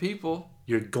murdering people.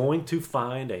 You're going to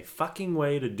find a fucking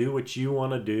way to do what you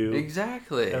want to do.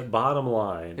 Exactly. Bottom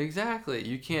line. Exactly.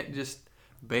 You can't just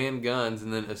ban guns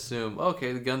and then assume,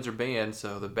 okay, the guns are banned,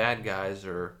 so the bad guys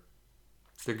they're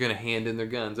going to hand in their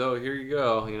guns. Oh, here you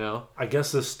go, I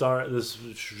guess this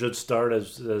should start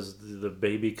as the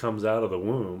baby comes out of the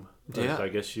womb. Yeah. I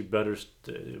guess you better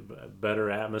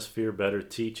atmosphere, better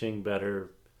teaching,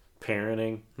 better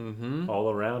parenting, all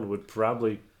around would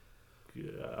probably,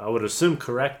 I would assume,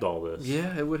 correct all this.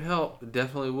 Yeah, it would help. It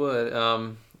definitely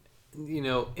would.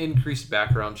 Increased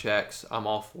background checks. I'm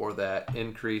all for that.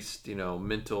 Increased,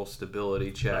 mental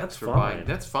stability checks That's for fine. buying.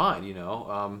 That's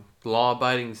fine.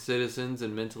 Law-abiding citizens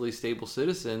and mentally stable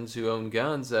citizens who own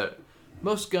guns. That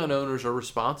most gun owners are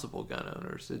responsible gun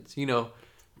owners. It's you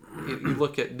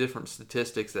look at different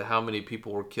statistics that how many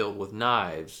people were killed with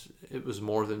knives. It was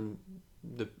more than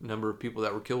the number of people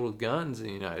that were killed with guns in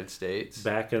the United States.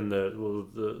 Back in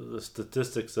the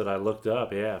statistics that I looked up,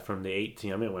 from the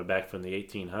it went back from the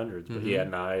 1800s, but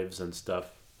knives and stuff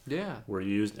were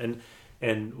used, and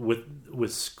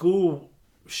with school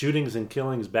shootings and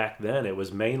killings back then, it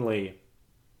was mainly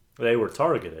they were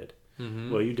targeted.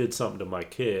 Well, you did something to my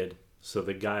kid, so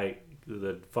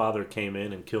the father came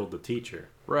in and killed the teacher.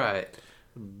 Right.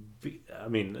 I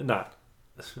mean, not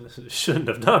shouldn't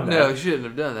have done that. No, he shouldn't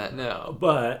have done that. No,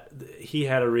 but he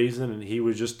had a reason, and he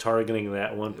was just targeting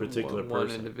that one particular one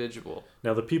person, individual.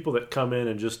 Now, the people that come in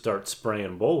and just start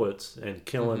spraying bullets and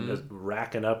killing,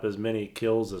 racking up as many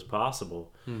kills as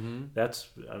possible, that's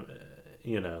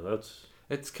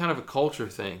it's kind of a culture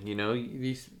thing.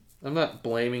 I'm not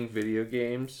blaming video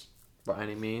games by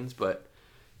any means, but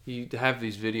you have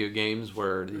these video games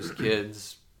where these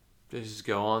kids they just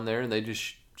go on there and they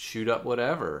just shoot up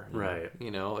whatever. Right.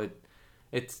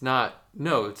 It's not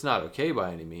okay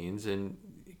by any means, and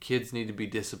kids need to be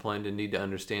disciplined and need to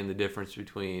understand the difference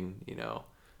between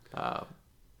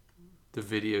the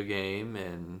video game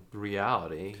and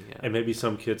reality. And maybe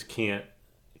some kids can't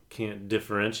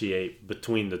differentiate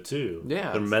between the two.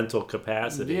 Yeah, their mental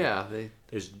capacity. Yeah, they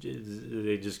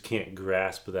just can't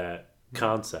grasp that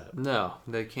concept. No,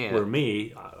 they can't. Where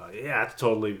me, it's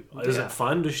totally. Is it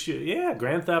fun to shoot? Yeah,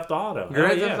 Grand Theft Auto.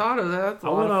 Theft Auto, that's a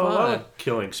lot of fun.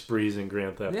 Killing sprees in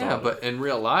Grand Theft Auto. Yeah, but in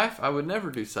real life, I would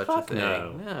never do such a thing.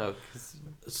 No.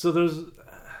 So there's,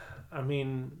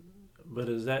 but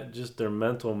is that just their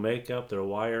mental makeup, their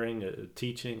wiring,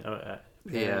 teaching?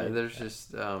 There's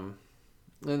just, and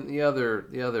the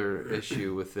other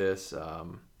issue with this,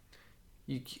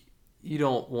 you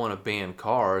don't want to ban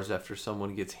cars after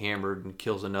someone gets hammered and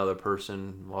kills another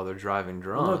person while they're driving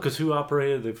drunk. No, because who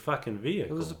operated the fucking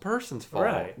vehicle? It was the person's fault.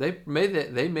 Right. They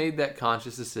made that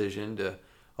conscious decision to,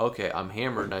 okay, I'm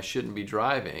hammered and I shouldn't be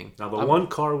driving. Now, one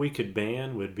car we could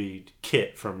ban would be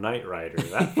Kit from Knight Rider.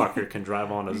 That fucker can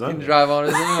drive on his own. He can drive on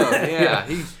his own. Yeah,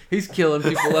 he's killing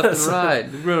people left and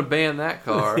right. We're going to ban that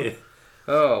car. Yeah.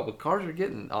 Oh, but cars are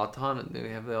getting autonomous. We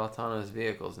have the autonomous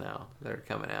vehicles now that are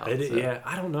coming out. Yeah,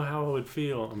 I don't know how I would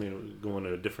feel. Going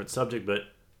to a different subject, but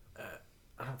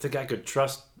I don't think I could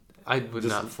trust. I would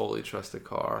not fully trust a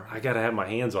car. I got to have my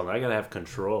hands on it. I got to have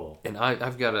control. And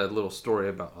I've got a little story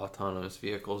about autonomous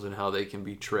vehicles and how they can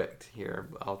be tricked here.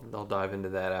 I'll dive into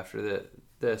that after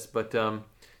this. But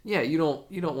you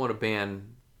don't want to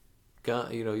ban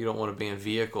you don't want to ban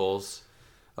vehicles.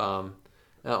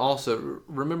 Also,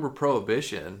 remember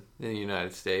Prohibition in the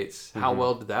United States. How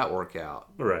well did that work out?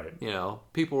 Right.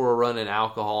 People were running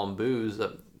alcohol and booze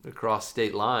across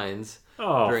state lines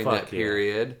during that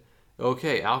period.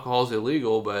 Okay, alcohol's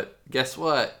illegal, but guess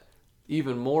what?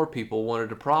 Even more people wanted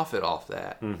to profit off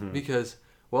that because,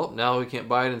 now we can't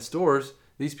buy it in stores.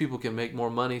 These people can make more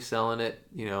money selling it,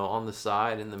 on the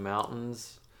side in the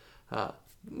mountains. They're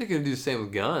going to do the same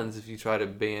with guns if you try to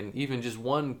ban even just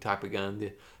one type of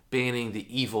gun. Banning the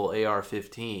evil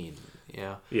AR-15.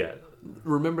 Yeah.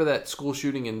 Remember that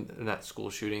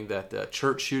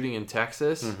church shooting in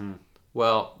Texas?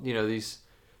 Well, these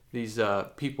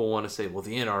people want to say, well,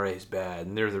 the NRA is bad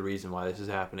and they're the reason why this is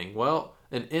happening. Well,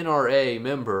 an NRA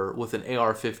member with an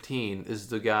AR-15 is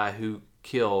the guy who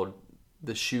killed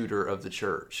the shooter of the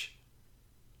church.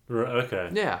 Okay.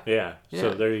 Yeah.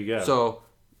 So there you go. So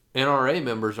NRA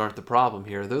members aren't the problem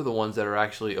here. They're the ones that are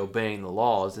actually obeying the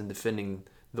laws and defending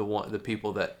the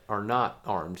people that are not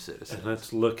armed citizens. And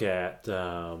let's look at,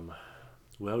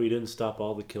 he didn't stop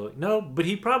all the killing. No, but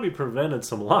he probably prevented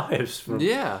some lives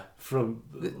from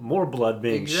more blood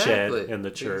being shed in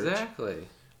the church. Exactly.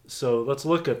 So let's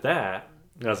look at that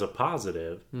as a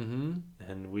positive. Mm-hmm.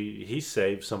 And he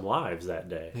saved some lives that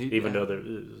day, even though there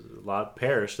a lot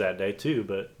perished that day too.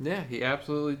 But yeah, he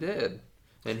absolutely did.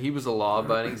 And he was a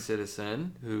law-abiding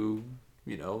citizen who,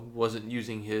 wasn't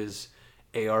using his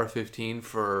AR-15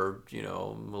 for,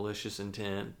 malicious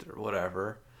intent or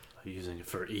whatever. Using it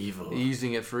for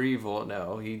evil.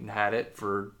 No, he had it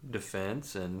for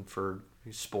defense and for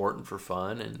sport and for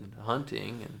fun and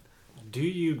hunting. And do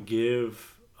you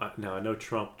give... Now, I know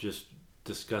Trump just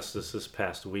discussed this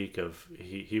past week. Of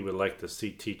he would like to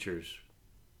see teachers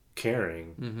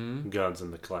carrying guns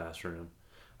in the classroom.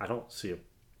 I don't see a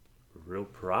real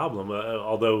problem,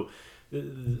 although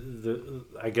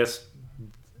I guess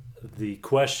the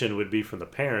question would be from the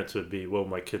parents would be, well,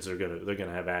 my kids they're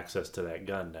gonna have access to that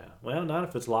gun now. Well, not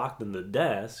if it's locked in the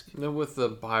desk. With the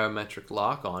biometric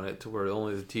lock on it to where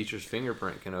only the teacher's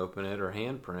fingerprint can open it or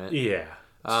handprint. Yeah.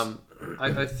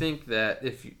 I think that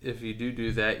if you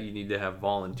do that, you need to have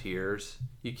volunteers.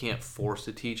 You can't force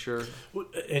a teacher.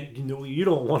 And you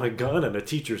don't want a gun in a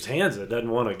teacher's hands that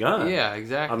doesn't want a gun. Yeah,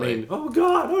 exactly. I mean, oh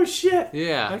God, oh shit.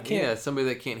 Yeah, I can't. yeah, somebody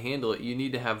that can't handle it. You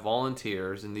need to have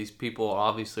volunteers, and these people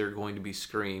obviously are going to be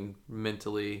screened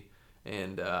mentally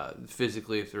and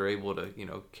physically if they're able to,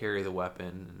 carry the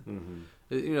weapon.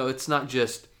 It's not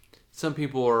just some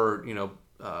people are,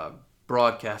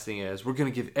 broadcasting as we're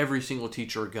going to give every single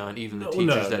teacher a gun, even the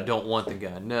teachers that don't want the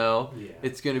gun. No,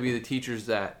 it's going to be the teachers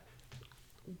that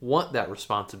want that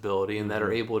responsibility and that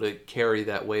are able to carry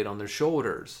that weight on their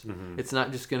shoulders. It's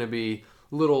not just going to be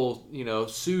little,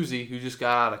 Susie who just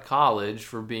got out of college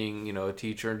for being, a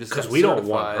teacher and just got certified. We don't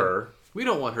want her. We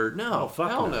don't want her. No,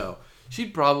 hell no.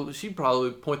 She'd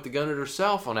probably point the gun at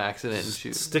herself on accident and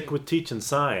shoot. Stick with teaching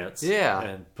science. Yeah,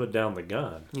 and put down the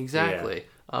gun. Exactly. Yeah.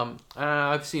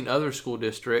 I've seen other school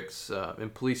districts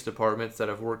and police departments that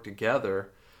have worked together.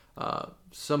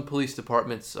 Some police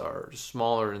departments are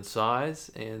smaller in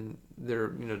size, and their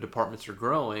departments are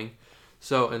growing.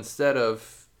 So instead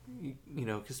of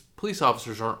because police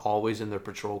officers aren't always in their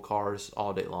patrol cars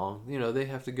all day long. They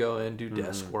have to go in, do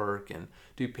desk work and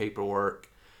do paperwork.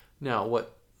 Now,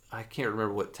 I can't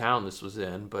remember what town this was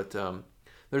in, but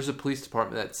there's a police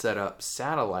department that set up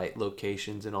satellite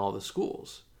locations in all the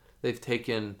schools. They've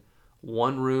taken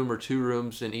one room or two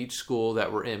rooms in each school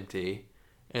that were empty,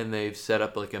 and they've set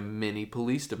up like a mini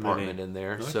police department in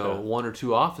there. Okay. So one or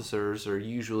two officers are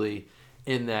usually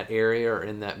in that area or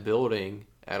in that building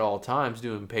at all times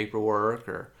doing paperwork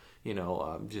or,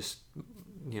 just,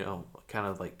 kind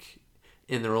of like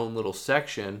in their own little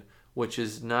section, which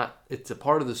is not, it's a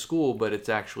part of the school, but it's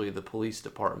actually the police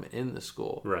department in the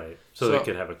school. Right. So they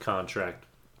could have a contract.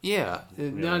 Yeah,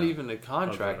 not even a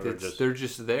contract. They're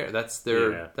just there. That's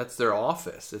their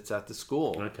office. It's at the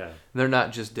school. Okay. They're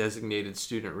not just designated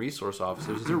student resource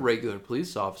officers. They're regular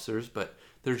police officers, but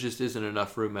there just isn't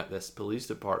enough room at this police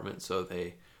department, so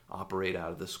they operate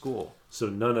out of the school. So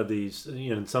none of these,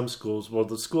 in some schools, well,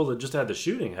 the school that just had the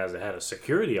shooting had a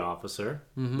security officer,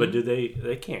 but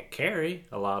they can't carry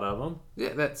a lot of them.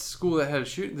 Yeah, that school that had a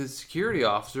shooting, the security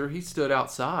officer, he stood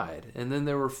outside, and then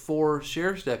there were 4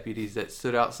 sheriff's deputies that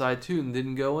stood outside too and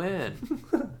didn't go in.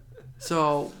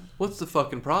 So what's the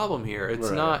fucking problem here?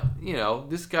 It's not,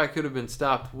 this guy could have been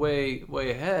stopped way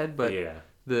ahead, but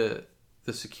the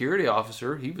security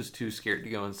officer, he was too scared to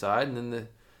go inside, and then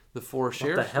the 4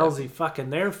 sheriffs. What the hell's he fucking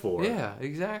there for? Yeah,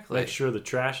 exactly. Make sure the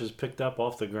trash is picked up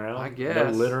off the ground. I guess.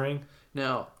 No littering.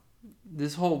 Now,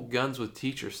 this whole guns with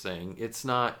teachers thing, it's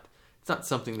not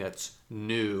something that's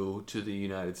new to the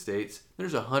United States.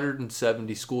 There's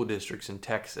 170 school districts in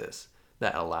Texas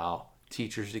that allow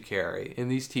teachers to carry, and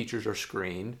these teachers are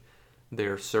screened.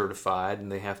 They're certified,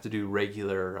 and they have to do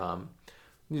regular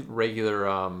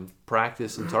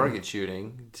practice and target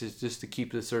shooting just to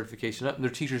keep the certification up. And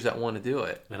they're teachers that want to do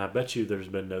it. And I bet you there's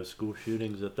been no school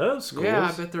shootings at those schools. Yeah,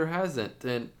 I bet there hasn't.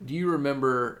 And do you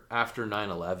remember after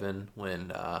 9/11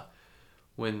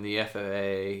 when the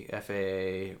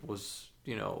FAA was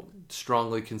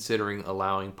strongly considering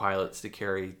allowing pilots to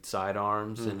carry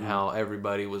sidearms and how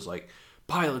everybody was like,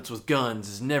 pilots with guns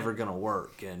is never going to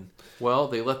work. And, well,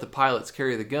 they let the pilots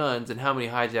carry the guns, and how many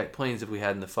hijacked planes have we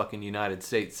had in the fucking United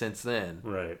States since then?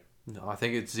 Right. No, I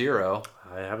think it's 0.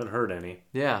 I haven't heard any.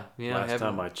 Yeah. Last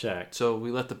time I checked. So we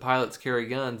let the pilots carry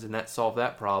guns, and that solved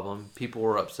that problem. People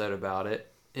were upset about it.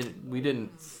 And we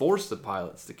didn't force the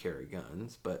pilots to carry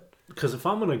guns, but... Because if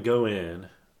I'm going to go in,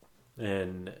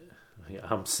 and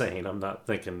I'm not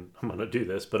thinking I'm going to do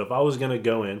this, but if I was going to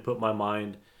go in, put my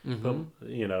mind...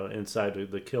 inside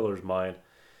the killer's mind,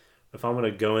 if I'm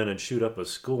going to go in and shoot up a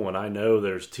school and I know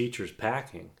there's teachers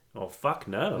packing, oh fuck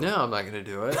no. No, I'm not going to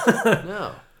do it.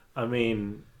 No. I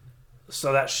mean,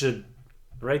 so that should,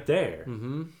 right there,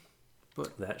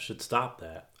 but that should stop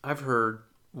that. I've heard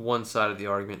one side of the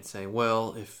argument saying,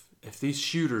 well, if these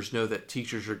shooters know that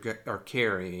teachers are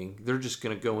carrying, they're just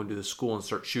going to go into the school and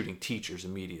start shooting teachers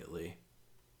immediately.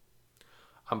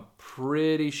 I'm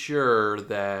pretty sure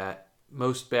that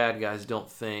most bad guys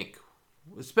don't think,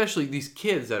 especially these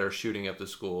kids that are shooting up the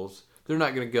schools, they're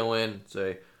not going to go in and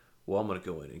say, well, I'm going to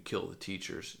go in and kill the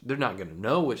teachers. They're not going to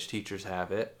know which teachers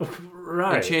have it.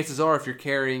 Right. And chances are, if you're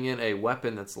carrying in a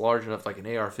weapon that's large enough, like an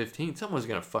AR-15, someone's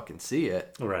going to fucking see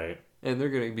it. Right. And they're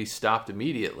going to be stopped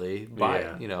immediately by,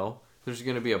 Yeah. there's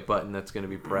going to be a button that's going to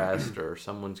be pressed or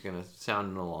someone's going to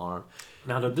sound an alarm.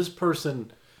 Now,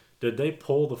 did they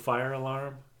pull the fire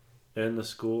alarm in the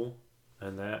school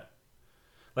and that?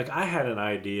 Like, I had an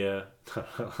idea.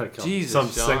 Like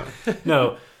Jesus, John.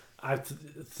 No, I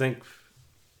think,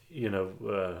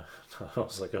 I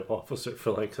was like an officer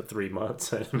for like 3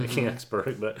 months at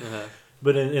Mechanicsburg, but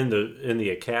but in the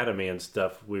academy and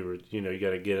stuff, we were, you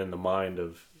got to get in the mind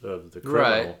of the criminal.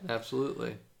 Right,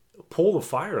 absolutely. Pull the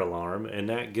fire alarm, and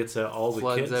that gets out all the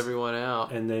Floods kids. everyone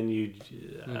out. And then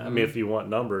I mean, if you want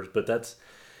numbers, but that's,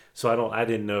 so I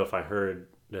didn't know if I heard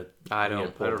that. I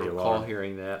don't recall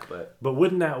hearing that, but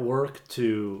wouldn't that work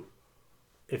to,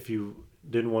 if you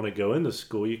didn't want to go into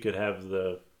school, you could have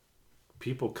the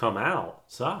people come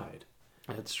outside.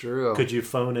 that's true. Could you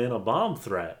phone in a bomb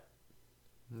threat?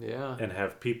 Yeah. And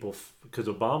have people, because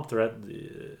a bomb threat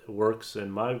works,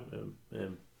 in my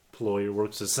employer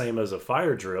works the same as a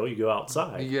fire drill. You go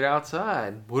outside. You get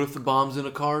outside. What if the bomb's in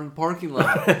a car in the parking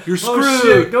lot? You're screwed. Oh,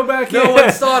 shit. Go back in. No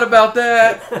one's thought about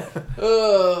that.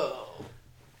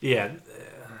 Yeah,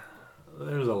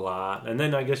 there's a lot. And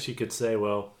then I guess you could say,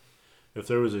 well, if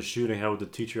there was a shooting, how would the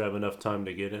teacher have enough time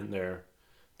to get in there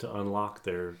to unlock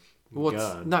their Well,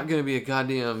 gun? it's not going to be a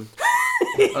goddamn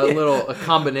a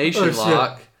combination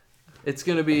lock. It's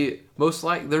going to be most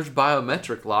likely there's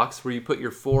biometric locks where you put your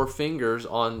 4 fingers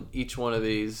on each one of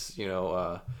these,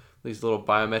 these little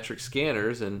biometric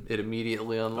scanners, and it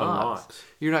immediately unlocks.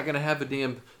 You're not going to have a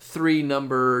damn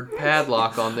 3-numbered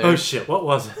padlock on there. Oh shit! What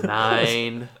was it?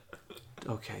 9.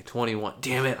 Okay, 21.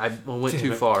 Damn it! I went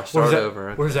too far. Start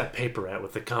over. Where's that paper at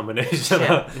with the combination?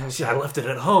 Shit, I left it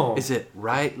at home. Is it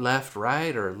right,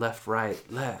 right, or left, right,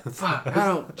 left? Fuck! I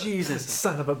don't. Jesus,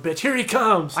 son of a bitch! Here he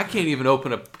comes! I can't even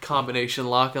open a combination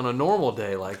lock on a normal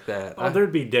day like that. Oh,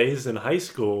 there'd be days in high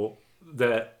school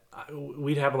that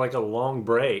we'd have like a long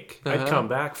break. I'd come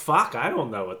back. Fuck! I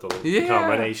don't know what the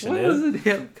combination is. What is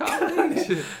the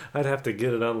combination? I'd have to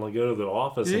get it unlocked. Go to the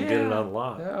office and get it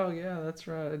unlocked. Oh yeah, that's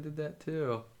right. I did that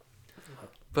too.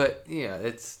 But yeah,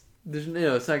 it's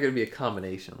not going to be a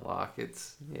combination lock.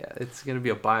 It's going to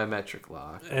be a biometric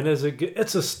lock. And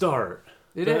it's a start.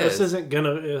 Is. This isn't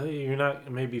gonna. You're not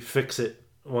maybe fix it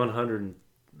 100%,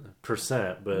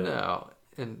 but no.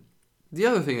 And the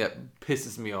other thing that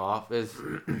pisses me off is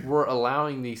we're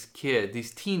allowing these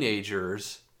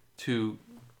teenagers, to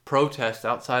protest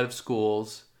outside of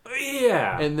schools.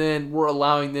 Yeah. And then we're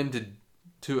allowing them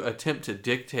to attempt to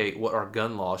dictate what our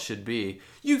gun laws should be.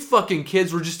 You fucking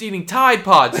kids were just eating Tide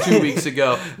Pods 2 weeks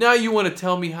ago. Now you want to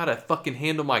tell me how to fucking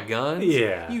handle my guns?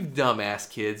 Yeah. You dumbass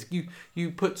kids.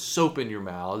 You put soap in your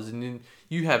mouths and then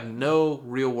you have no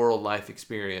real world life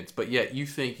experience, but yet you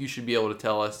think you should be able to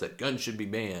tell us that guns should be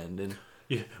banned. And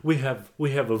yeah, we have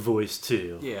a voice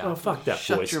too. Yeah. Oh, fuck that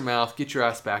Shut voice. Shut your mouth. Get your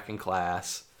ass back in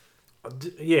class.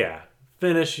 Yeah.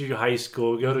 Finish your high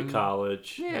school, go to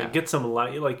college, Yeah. get some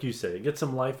like you said, get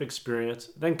some life experience,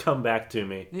 then come back to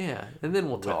me. Yeah, and then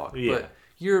we'll talk. Yeah. But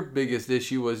your biggest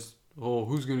issue was,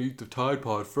 who's going to eat the Tide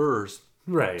Pod first?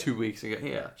 Right. 2 weeks ago.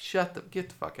 Yeah, get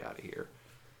the fuck out of here.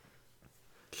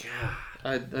 God.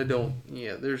 I don't.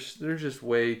 Yeah, there's just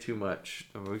way too much.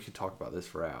 I mean, we could talk about this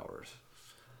for hours.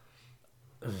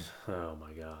 Oh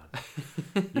my God.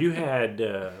 You had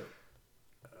you're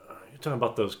talking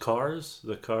about those cars,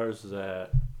 the cars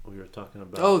that we were talking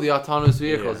about. Oh, the autonomous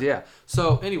vehicles. Yeah.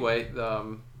 So anyway,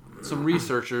 some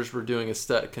researchers were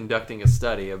conducting a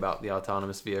study about the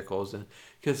autonomous vehicles, and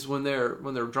because when they're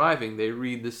driving, they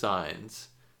read the signs.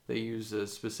 They use a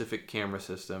specific camera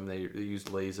system. They use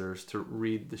lasers to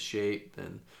read the shape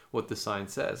and what the sign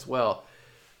says. Well,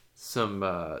 some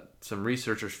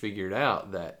researchers figured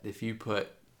out that if you put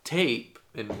tape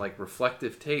and like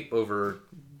reflective tape over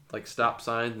like stop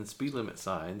signs and speed limit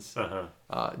signs,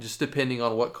 just depending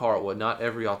on what car it was, not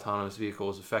every autonomous vehicle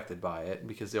is affected by it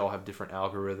because they all have different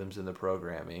algorithms in the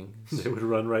programming. They would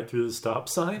run right through the stop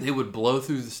sign? They would blow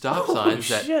through the stop signs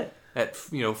at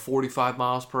 45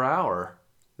 miles per hour.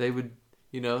 They would,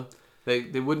 they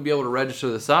wouldn't be able to register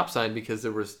the stop sign because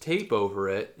there was tape over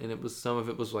it, and some of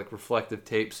it was like reflective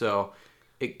tape, so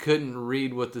it couldn't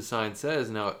read what the sign says.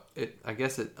 Now, I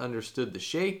guess it understood the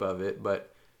shape of it,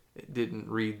 but it didn't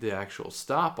read the actual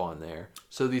stop on there.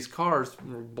 So these cars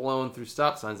were blowing through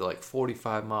stop signs at like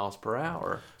 45 miles per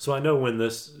hour. So I know when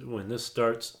this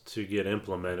starts to get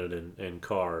implemented in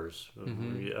cars,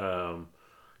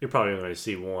 you're probably going to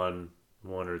see one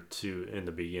or two in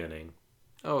the beginning.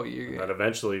 Oh, you. But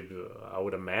eventually, I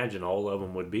would imagine all of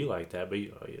them would be like that. But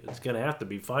it's going to have to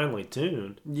be finely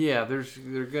tuned. Yeah,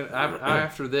 they're gonna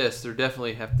after this, they're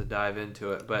definitely have to dive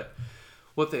into it. But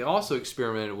what they also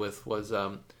experimented with was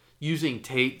using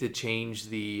tape to change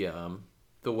the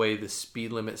way the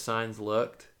speed limit signs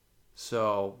looked.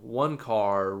 So one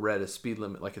car read a speed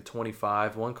limit like a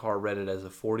 25. One car read it as a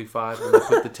 45 when they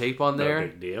put the tape on there. No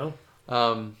big deal.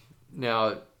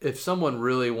 Now, if someone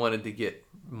really wanted to get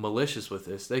malicious with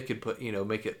this, they could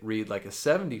make it read like a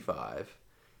 75.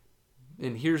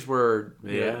 And here's where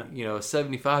a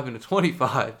 75 and a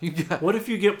 25. You got. What if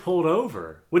you get pulled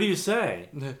over? What do you say?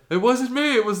 It wasn't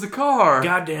me. It was the car.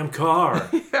 Goddamn car.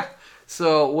 Yeah.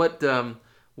 So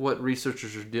what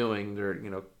researchers are doing, they're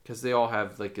because they all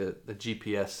have like a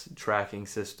GPS tracking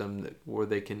system where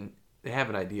they have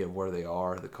an idea of where they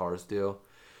are. The cars do.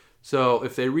 So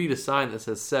if they read a sign that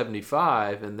says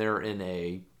 75 and they're in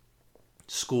a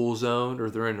school zone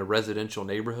or they're in a residential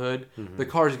neighborhood, the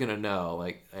car's going to know,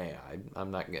 like, hey,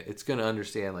 I'm not going to, it's going to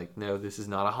understand, like, no, this is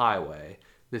not a highway.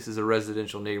 This is a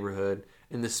residential neighborhood,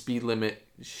 and the speed limit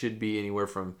should be anywhere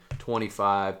from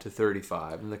 25 to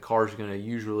 35, and the car's going to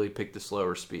usually pick the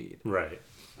slower speed. Right.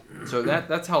 So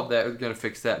that's how they're going to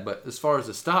fix that. But as far as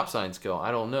the stop signs go,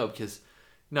 I don't know, because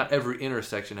not every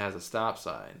intersection has a stop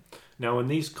sign. Now, in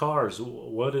these cars,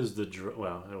 what is it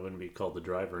wouldn't be called the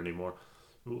driver anymore.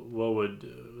 What would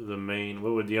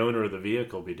the owner of the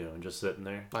vehicle be doing? Just sitting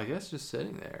there? I guess just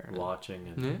sitting there.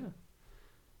 Watching.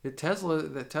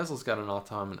 Tesla's got an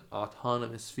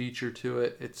autonomous feature to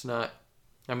it. It's not,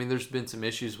 there's been some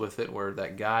issues with it where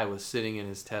that guy was sitting in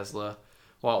his Tesla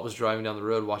while it was driving down the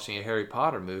road watching a Harry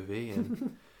Potter movie,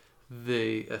 and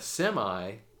a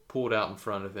semi pulled out in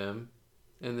front of him,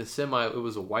 and the semi, it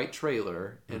was a white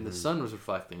trailer, and the sun was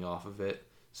reflecting off of it,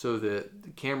 so the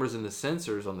cameras and the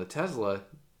sensors on the Tesla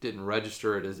didn't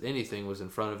register it as anything was in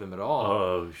front of him at all.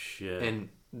 Oh, shit. And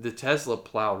the Tesla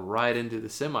plowed right into the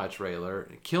semi-trailer,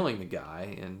 killing the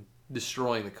guy and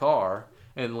destroying the car.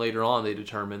 And later on, they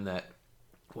determined that,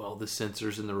 well, the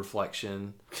sensors and the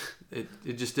reflection,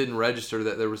 it just didn't register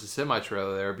that there was a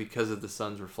semi-trailer there because of the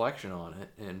sun's reflection on it.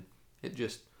 And it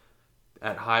just,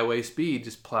 at highway speed,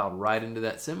 just plowed right into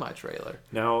that semi-trailer.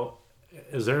 Now,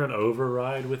 is there an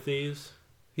override with these?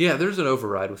 Yeah, there's an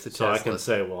override with the Tesla. So I can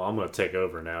say, well, I'm going to take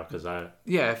over now because I...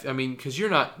 Yeah, because you're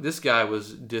not... This guy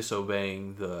was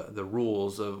disobeying the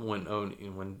rules of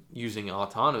when using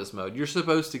autonomous mode. You're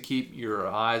supposed to keep your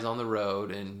eyes on the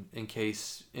road in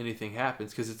case anything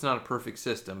happens, because it's not a perfect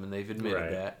system, and they've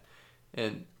admitted that.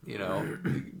 And,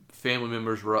 family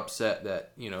members were upset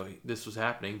that, this was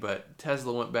happening, but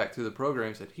Tesla went back through the program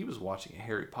and said he was watching a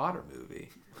Harry Potter movie.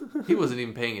 He wasn't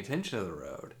even paying attention to the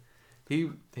road.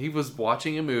 He was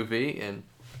watching a movie,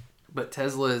 but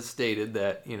Tesla has stated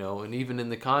that, and even in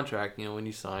the contract, when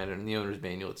you sign it in the owner's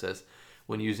manual, it says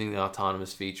when using the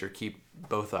autonomous feature, keep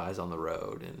both eyes on the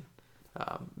road and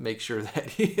make sure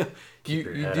that you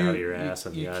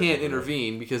can't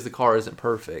intervene because the car isn't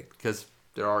perfect, because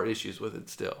there are issues with it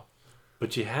still.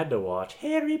 But you had to watch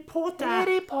Harry Potter.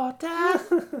 Harry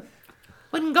Potter.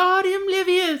 Wingardium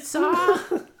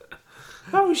Leviosa.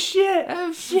 Oh shit!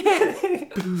 Oh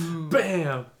shit!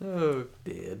 Bam! Oh,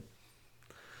 dead.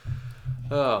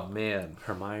 Oh man,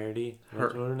 Hermione.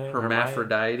 What's her name?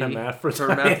 Hermaphrodite.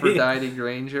 Hermaphrodite. Hermaphrodite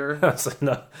Granger. That's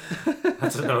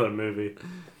another movie.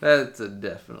 That's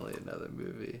definitely another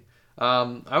movie.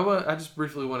 I just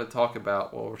briefly want to talk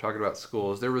about, while we're talking about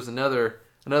schools, there was another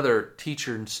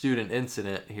teacher and student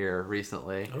incident here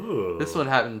recently. Ooh. This one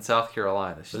happened in South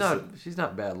Carolina. She's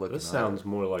not bad looking. This sounds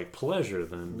more like pleasure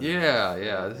than...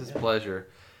 Yeah, this is pleasure.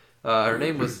 Her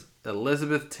name was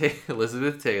Elizabeth Taylor.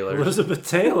 Elizabeth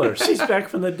Taylor. She's back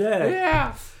from the dead.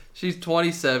 Yeah. She's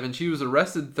 27. She was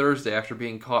arrested Thursday after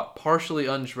being caught partially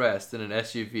undressed in an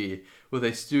SUV with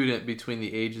a student between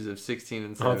the ages of 16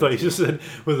 and 17. I thought you just said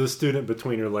with a student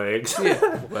between her legs.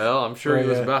 Yeah. Well, I'm sure he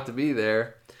was about to be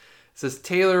there. It says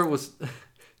Taylor,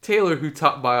 who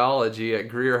taught biology at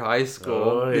Greer High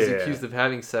School, is accused of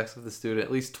having sex with the student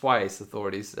at least twice,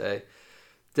 authorities say.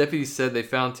 Deputies said they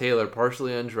found Taylor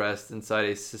partially undressed inside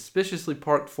a suspiciously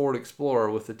parked Ford Explorer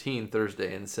with the teen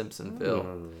Thursday in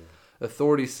Simpsonville.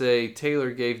 Authorities say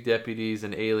Taylor gave deputies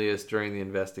an alias during the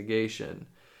investigation.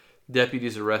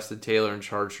 Deputies arrested Taylor and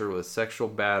charged her with sexual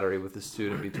battery with a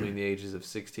student between the ages of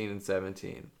 16 and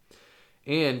 17.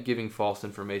 And giving false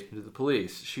information to the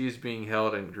police. She is being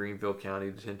held in Greenville County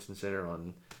Detention Center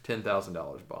on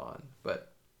 $10,000 bond.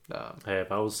 But hey,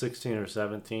 if I was 16 or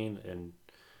 17 and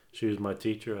she was my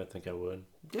teacher, I think I would.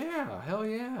 Yeah, hell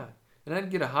yeah. And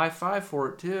I'd get a high five for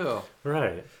it too.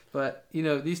 Right. But,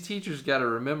 these teachers got to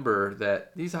remember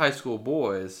that these high school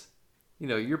boys,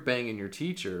 you're banging your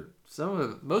teacher.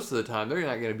 Most of the time, they're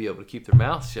not going to be able to keep their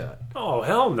mouth shut. Oh,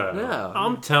 hell no. No.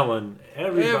 I'm telling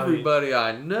everybody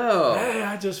I know. Hey,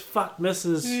 I just fucked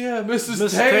Mrs.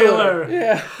 Mrs. Taylor.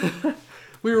 Yeah.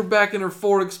 We were back in her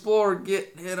Ford Explorer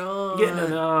getting it on.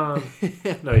 No,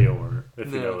 you weren't,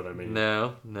 if you know what I mean.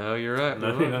 No, you're right.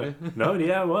 No,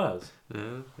 I was.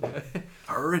 No.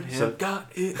 Her and him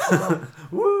got it on.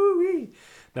 Woo-wee.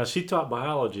 Now, she taught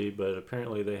biology, but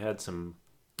apparently they had some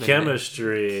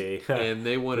chemistry. And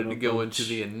they wanted to go into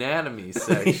the anatomy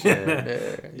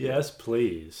section. Yes,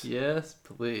 please. Yes,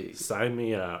 please. Sign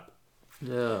me up.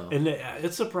 No. And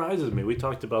it surprises me. We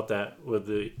talked about that with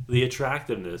the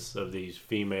attractiveness of these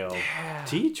female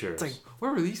teachers. It's like,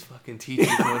 where were these fucking teachers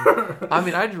when... I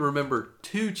mean, I just remember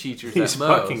 2 teachers these at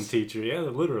most. fucking teachers, yeah,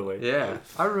 literally. Yeah.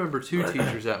 I remember 2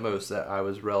 teachers at most that I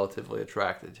was relatively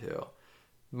attracted to.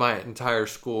 My entire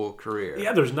school career.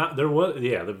 Yeah,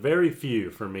 the very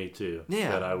few for me too. Yeah.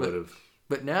 That I would have.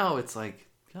 But now it's like,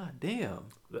 god damn.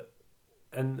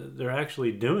 And they're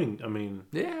actually doing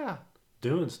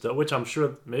stuff, which I'm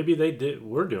sure maybe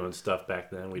were doing stuff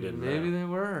back then we didn't know. Maybe they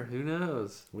were. Who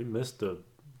knows? We missed the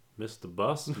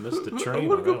bus, missed the train. I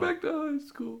want to go back to high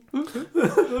school.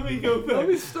 Let me go back. Let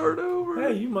me start over.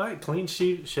 Hey, you might clean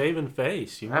shaven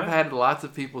face. I've had lots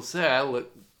of people say I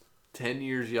look 10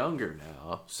 years younger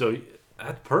now. So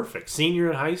that's perfect. Senior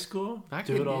in high school?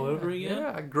 Do it all over again?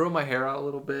 Yeah, I grow my hair out a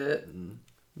little bit and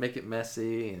make it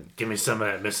messy. And give me some of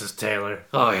that, Mrs. Taylor.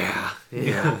 Oh, yeah.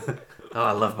 Yeah. Oh,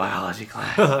 I love biology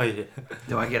class. Oh, yeah.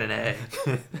 Do I get an A?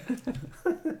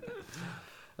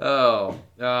 I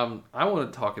want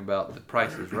to talk about The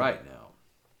Price is Right now.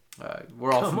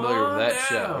 We're all familiar with that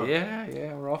show.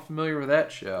 Yeah, we're all familiar with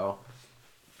that show.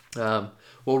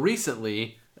 Well,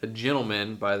 recently, a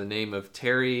gentleman by the name of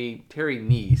Terry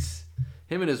Neese,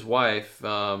 him and his wife,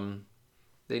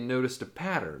 they noticed a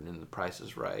pattern in The Price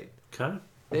is Right. Okay.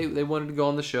 They wanted to go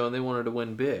on the show and they wanted to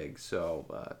win big.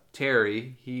 So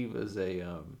Terry, he was he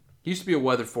used to be a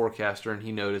weather forecaster and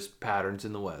he noticed patterns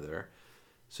in the weather.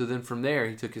 So then from there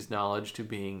he took his knowledge to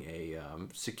being a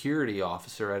security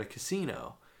officer at a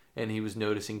casino, and he was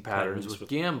noticing patterns with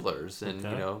gamblers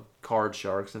and card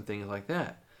sharks and things like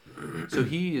that. So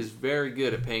he is very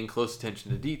good at paying close attention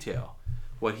to detail.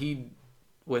 What him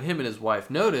and his wife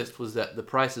noticed was that The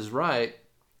Price is Right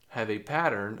have a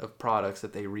pattern of products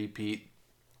that they repeat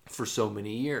for so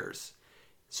many years.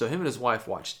 So him and his wife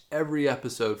watched every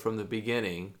episode from the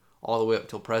beginning all the way up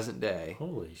till present day.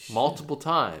 Holy shit. Multiple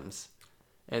times.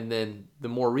 And then the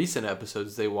more recent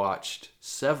episodes they watched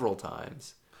several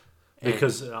times.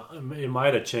 Because it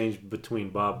might have changed between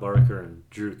Bob Barker and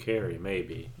Drew Carey,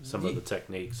 maybe. Some of the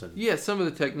techniques. Yeah, some of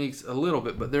the techniques a little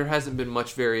bit, but there hasn't been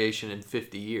much variation in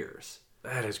 50 years.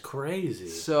 That is crazy.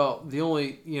 So the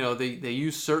only, they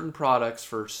use certain products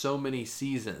for so many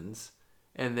seasons,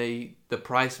 and the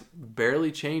price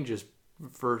barely changes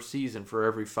per season for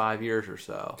every 5 years or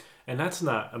so. And that's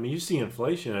not, you see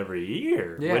inflation every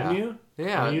year, wouldn't you?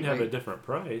 Yeah. You'd have a different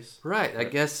price. Right. I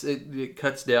guess it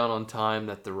cuts down on time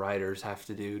that the writers have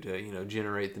to do to,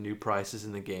 generate the new prices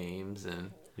in the games. And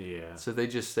yeah. So they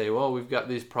just say, well, we've got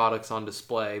these products on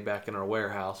display back in our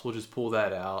warehouse. We'll just pull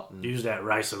that out. And use that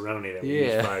Rice-A-Roni that we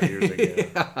used 5 years ago.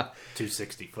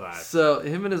 $2.65. So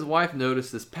him and his wife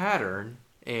noticed this pattern,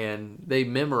 and they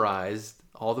memorized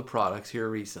all the products here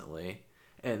recently.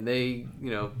 And they,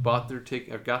 got their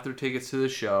tickets to the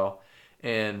show,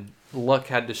 and luck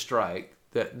had to strike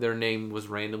that their name was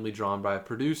randomly drawn by a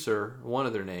producer, one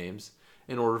of their names,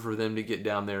 in order for them to get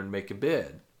down there and make a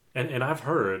bid. And I've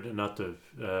heard, not to,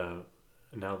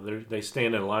 now they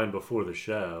stand in line before the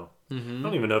show. Mm-hmm. I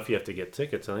don't even know if you have to get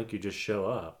tickets. I think you just show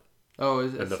up. Oh,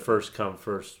 and the first come,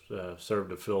 first served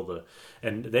to fill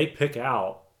and they pick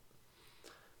out.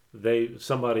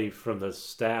 Somebody from the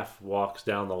staff walks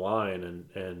down the line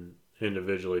and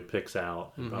individually picks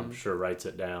out, mm-hmm. I'm sure writes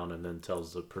it down and then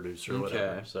tells the producer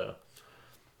whatever. So,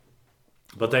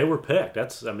 but they were picked.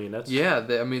 That's yeah.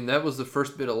 That was the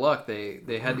first bit of luck.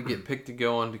 They had to get picked to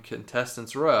go on to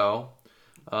contestants row,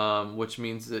 which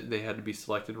means that they had to be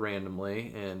selected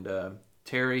randomly. And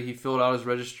Terry, he filled out his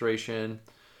registration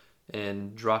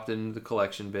and dropped it into the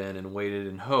collection bin and waited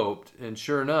and hoped. And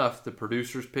sure enough, the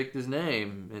producers picked his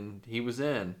name and he was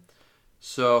in.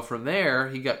 So from there,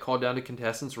 he got called down to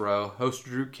contestants row. Host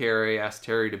Drew Carey asked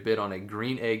Terry to bid on a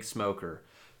green egg smoker.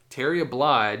 Terry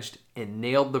obliged and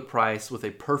nailed the price with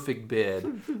a perfect bid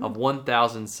of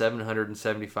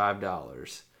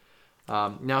 $1,775.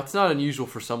 Now, it's not unusual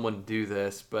for someone to do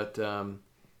this, but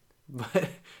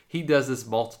he does this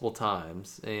multiple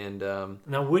times. And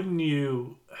now, wouldn't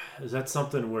you? Is that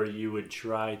something where you would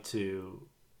try to?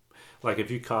 Like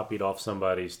if you copied off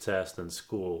somebody's test in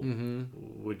school,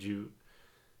 Mm-hmm. would you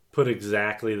put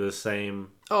exactly the same?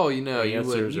 Oh, you would.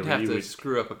 Answers, You'd or have you to would-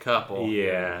 screw up a couple. Yeah.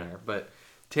 here and there. But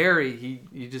Terry,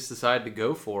 he just decided to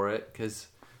go for it because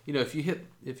if you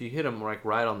hit him like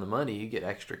right on the money, you get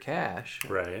extra cash.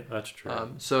 Right, that's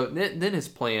true. So then his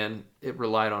plan, it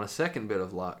relied on a second bit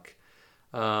of luck.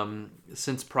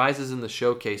 Since prizes in the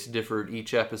showcase differed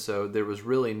each episode, there was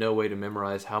really no way to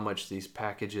memorize how much these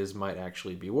packages might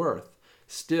actually be worth.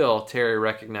 Still, Terry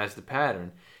recognized the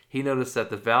pattern. He noticed that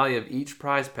the value of each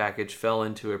prize package fell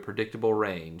into a predictable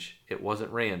range. It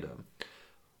wasn't random.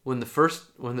 When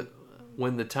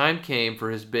the time came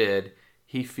for his bid,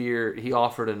 he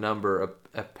offered a number,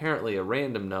 apparently a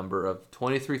random number of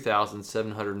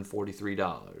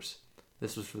 $23,743.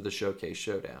 This was for the Showcase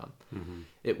Showdown. Mm-hmm.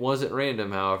 It wasn't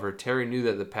random, however. Terry knew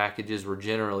that the packages were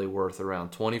generally worth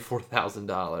around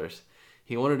 $24,000.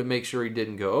 He wanted to make sure he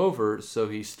didn't go over, so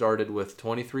he started with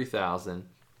 $23,000.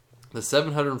 The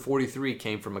 743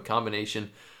 came from a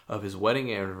combination of his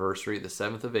wedding anniversary, the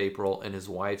 7th of April, and his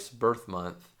wife's birth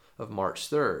month of March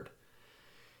 3rd.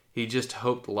 He just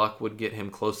hoped luck would get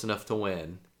him close enough to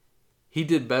win. He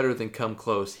did better than come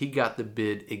close. He got the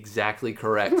bid exactly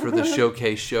correct for the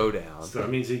Showcase Showdown. So that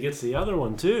means he gets the other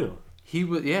one too. He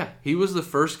was the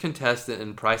first contestant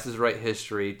in Price is Right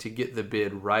history to get the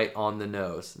bid right on the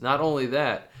nose. Not only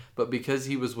that, but because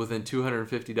he was within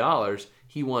 $250,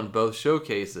 he won both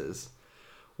showcases.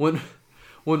 When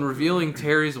revealing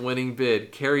Terry's winning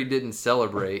bid, Kerry didn't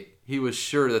celebrate. He was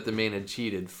sure that the man had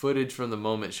cheated. Footage from the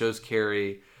moment shows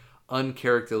Kerry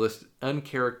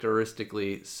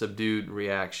uncharacteristically subdued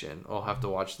reaction. I'll have to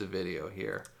watch the video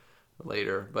here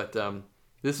later. But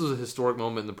this was a historic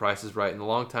moment in The Price is Right, and the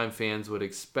longtime fans would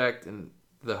expect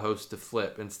the host to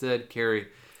flip. Instead, Kerry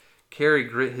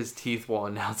grit his teeth while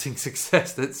announcing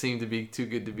success that seemed to be too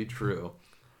good to be true.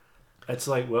 It's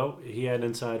like, well, he had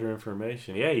insider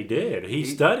information. Yeah, he did. He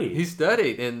studied. He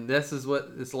studied, and this is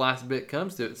what this last bit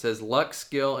comes to. It says, luck,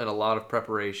 skill, and a lot of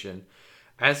preparation.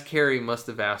 As Kerry must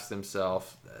have asked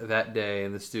himself that day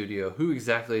in the studio, who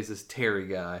exactly is this Terry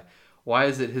guy? Why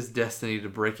is it his destiny to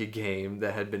break a game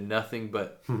that had been nothing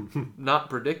but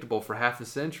not predictable for half a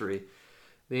century?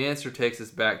 The answer takes us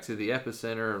back to the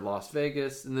epicenter of Las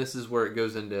Vegas, and this is where it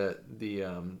goes into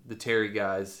the Terry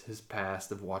guy's his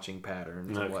past of watching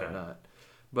patterns and whatnot.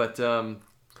 But so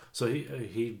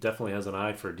he definitely has an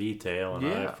eye for detail,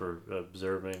 an eye for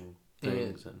observing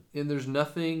things, and there's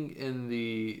nothing in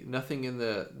the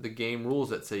game rules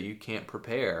that say you can't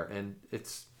prepare, and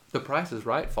it's the Price is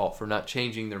Right fault for not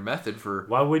changing their method for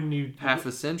why wouldn't you half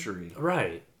a century?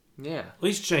 Right. Yeah. At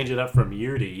least change it up from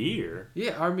year to year.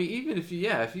 Yeah, I mean, even if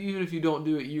you don't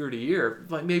do it year to year,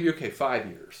 like maybe 5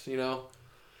 years,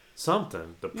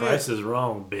 Something. The price is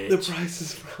wrong, bitch. The price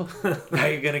is wrong. Now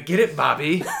you're gonna get it,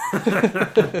 Bobby.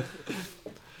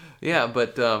 Yeah,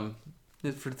 but to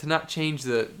not change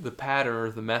the pattern or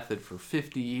the method for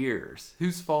 50 years,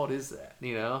 whose fault is that?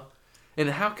 And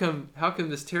how come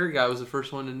this Terry guy was the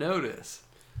first one to notice?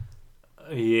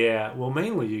 Yeah, well,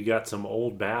 mainly you got some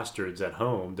old bastards at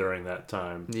home during that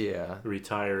time. Yeah.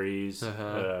 Retirees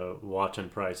watching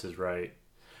Price is Right.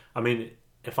 I mean,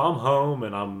 if I'm home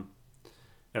and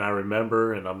I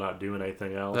remember and I'm not doing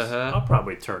anything else, I'll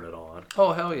probably turn it on.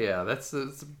 Oh, hell yeah. That's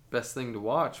the best thing to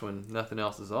watch when nothing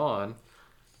else is on.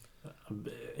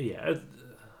 Yeah,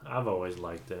 I've always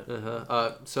liked it.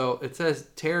 So it says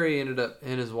Terry ended up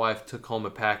and his wife took home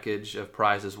a package of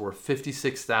prizes worth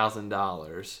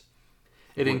 $56,000.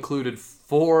 It included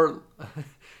four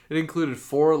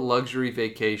luxury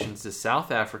vacations to South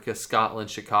Africa, Scotland,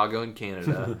 Chicago, and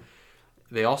Canada.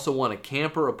 They also won a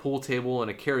camper, a pool table,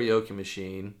 and a karaoke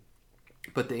machine.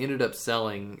 But they ended up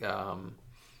selling.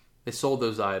 They sold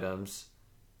those items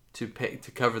to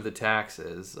cover the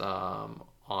taxes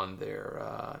on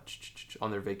their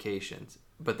vacations.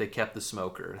 But they kept the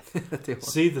smoker.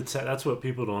 See, that's what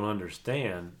people don't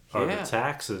understand are the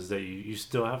taxes that you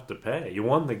still have to pay. You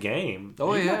won the game.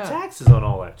 Oh, you got taxes on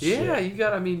all that shit. Yeah,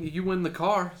 you win the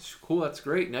car. Cool, that's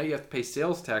great. Now you have to pay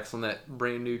sales tax on that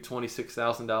brand new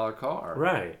 $26,000 car.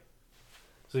 Right.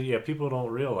 So, yeah, people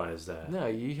don't realize that. No,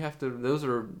 you have to. Those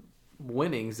are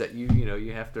winnings that you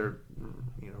have to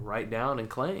write down and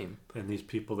claim. And these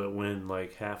people that win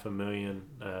like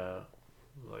 $500,000,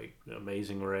 like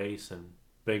Amazing Race and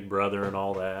Big Brother and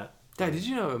all that. Dad, did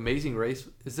you know Amazing Race,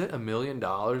 is it $1 million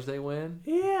they win?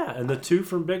 Yeah, and the two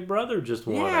from Big Brother just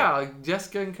won it.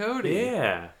 Jessica and Cody.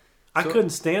 Yeah. I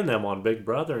couldn't stand them on Big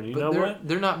Brother, and you know what?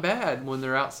 They're not bad when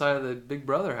they're outside of the Big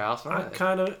Brother house, right?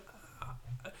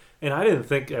 And I didn't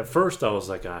think at first. I was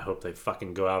like, I hope they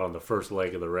fucking go out on the first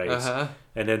leg of the race.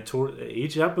 And then toward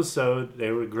each episode,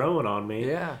 they were growing on me.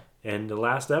 Yeah. And the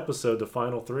last episode, the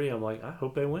final 3, I'm like, I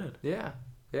hope they win. Yeah.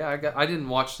 Yeah. I didn't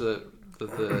watch the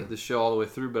show all the way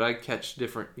through, but I catch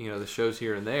different, the shows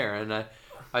here and there, and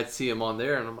I'd see them on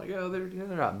there, and I'm like, oh, they're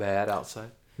not bad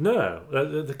outside. No,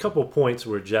 the couple points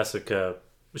where Jessica,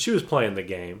 she was playing the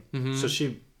game, so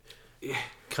she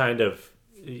kind of,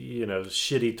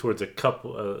 shitty towards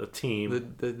a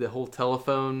team. The whole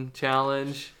telephone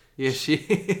challenge,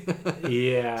 she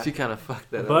yeah, she kind of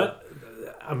fucked that up. But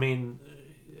I mean,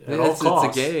 it's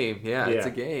a game. Yeah, it's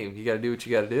a game. You got to do what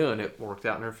you got to do, and it worked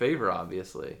out in her favor,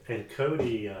 obviously. And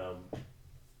Cody,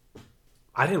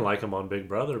 I didn't like him on Big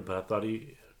Brother, but I thought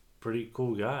he pretty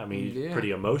cool guy. I mean, he's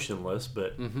pretty emotionless,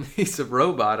 but he's a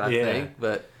robot, I think.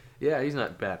 But yeah, he's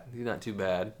not bad. He's not too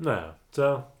bad. No,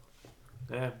 so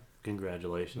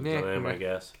congratulations to him, I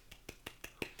guess.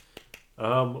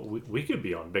 We could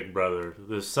be on Big Brother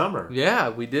this summer. Yeah,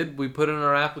 we did. We put in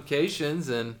our applications,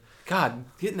 and God,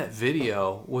 getting that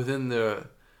video within the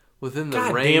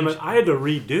God range. Damn it! I had to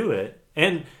redo it.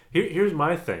 And here's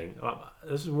my thing.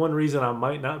 This is one reason I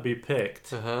might not be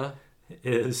picked.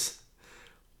 Is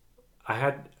I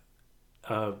had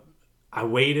I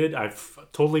waited. I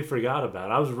totally forgot about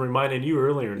it. I was reminding you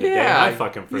earlier in the day. I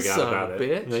fucking forgot about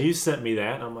it. You sent me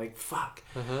that, and I'm like, fuck.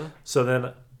 So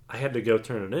then I had to go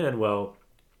turn it in. Well,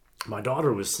 my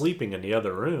daughter was sleeping in the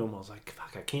other room. I was like,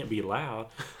 fuck, I can't be loud.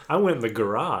 I went in the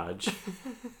garage.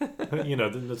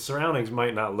 The surroundings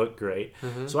might not look great.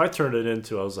 So I turned it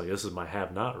into, I was like, this is my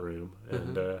have-not room.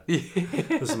 And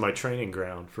this is my training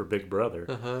ground for Big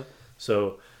Brother.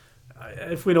 So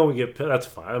if we don't get picked, that's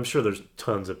fine. I'm sure there's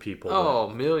tons of people.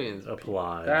 Millions.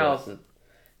 Apply. Thousands.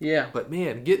 Yeah, but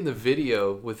man, getting the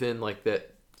video within like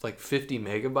 50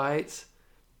 megabytes.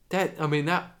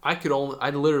 I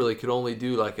literally could only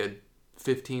do like a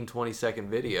 15, 20 second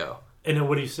video. And then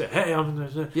what do you say? Hey,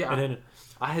 yeah. And then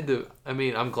I had to. I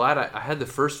mean, I'm glad I had the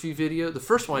first few videos. The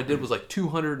first one I did was like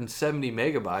 270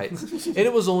 megabytes, and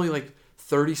it was only like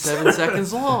 37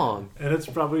 seconds long. And it's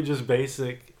probably just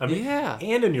basic. I mean, yeah.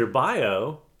 And in your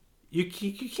bio, you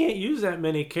can't use that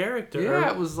many characters. Yeah,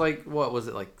 it was like, what was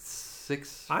it, like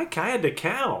 6? I had to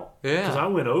count. Yeah. Because I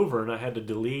went over and I had to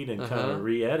delete and kind of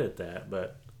re-edit that,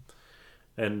 but.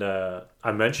 And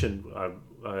I mentioned I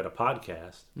had a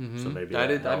podcast, so maybe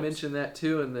I mentioned that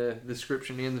too in the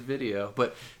description and the video.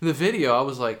 But in the video, I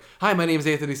was like, "Hi, my name is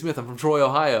Anthony Smith. I'm from Troy,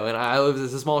 Ohio, and I live in a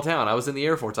small town. I was in the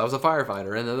Air Force. I was a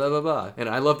firefighter, and blah blah blah. And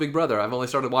I love Big Brother. I've only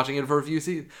started watching it for a few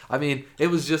seasons. I mean, it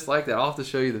was just like that. I'll have to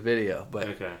show you the video,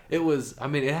 but it was. I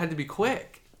mean, it had to be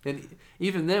quick, and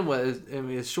even then,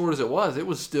 as short as it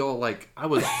was still like I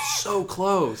was so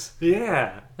close.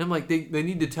 Yeah, and I'm like, they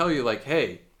need to tell you like,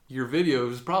 hey. Your video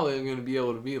is probably going to be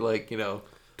able to be like, 20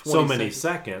 so many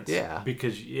seconds. Yeah.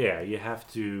 Because, you have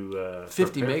to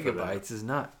 50 megabytes is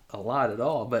not a lot at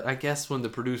all. But I guess when the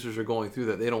producers are going through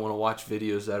that, they don't want to watch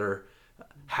videos that are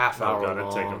half hour long. It's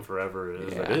going to take them forever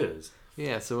as it is.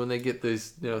 Yeah, so when they get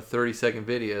these 30-second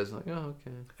videos, like, oh,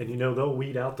 okay. And, they'll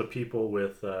weed out the people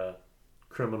with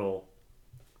criminal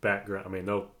background. I mean,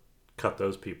 they'll cut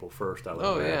those people first.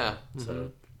 Yeah.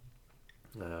 So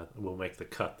we'll make the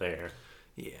cut there.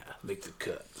 Yeah, make the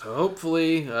cut. So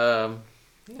hopefully,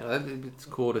 it's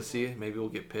cool to see. Maybe we'll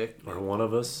get picked. Or one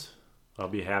of us. I'll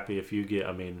be happy if you get,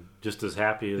 just as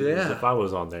happy as if I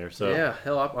was on there. So yeah,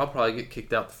 hell, I'll probably get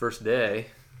kicked out the first day.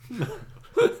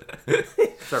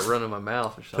 Start running my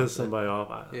mouth or something. Piss somebody off.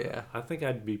 I think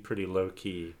I'd be pretty low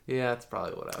key. Yeah, that's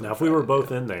probably what I would. Now, if we were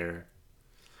both in there,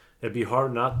 it'd be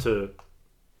hard not to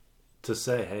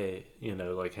say, hey,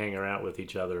 like hang out with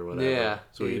each other or whatever. Yeah.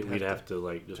 So we'd have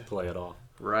to just play it off.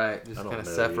 Right. Just kind of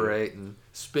separate and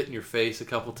spit in your face a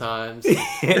couple times.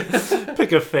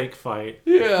 Pick a fake fight.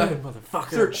 Yeah. Hey, motherfucker.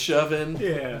 Start shoving.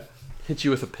 Yeah. Hit you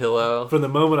with a pillow. From the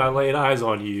moment I laid eyes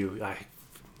on you, I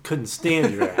couldn't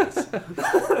stand your ass.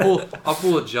 I'll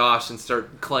pull a Josh and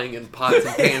start clanging pots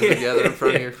and pans together in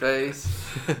front of your face.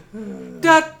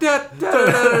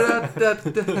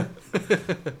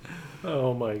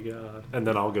 Oh my god. And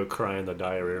then I'll go cry in the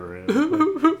diarrhea room.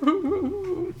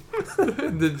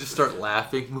 And then just start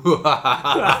laughing.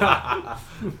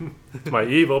 It's my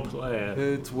evil plan.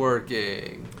 It's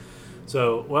working.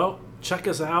 So, check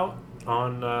us out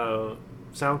on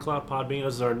SoundCloud, Podbean.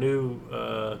 This is our new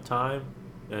time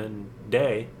and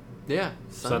day. Yeah.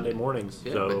 Sunday mornings.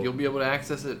 Yeah, but you'll be able to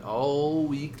access it all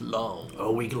week long.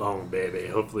 All week long, baby.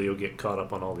 Hopefully you'll get caught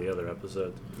up on all the other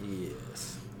episodes.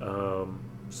 Yes.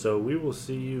 So we will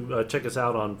see you. Check us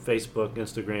out on Facebook,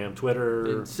 Instagram,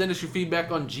 Twitter. And send us your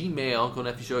feedback on Gmail,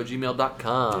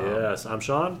 UncleNephewShow@gmail.com. Yes, I'm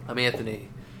Sean. I'm Anthony.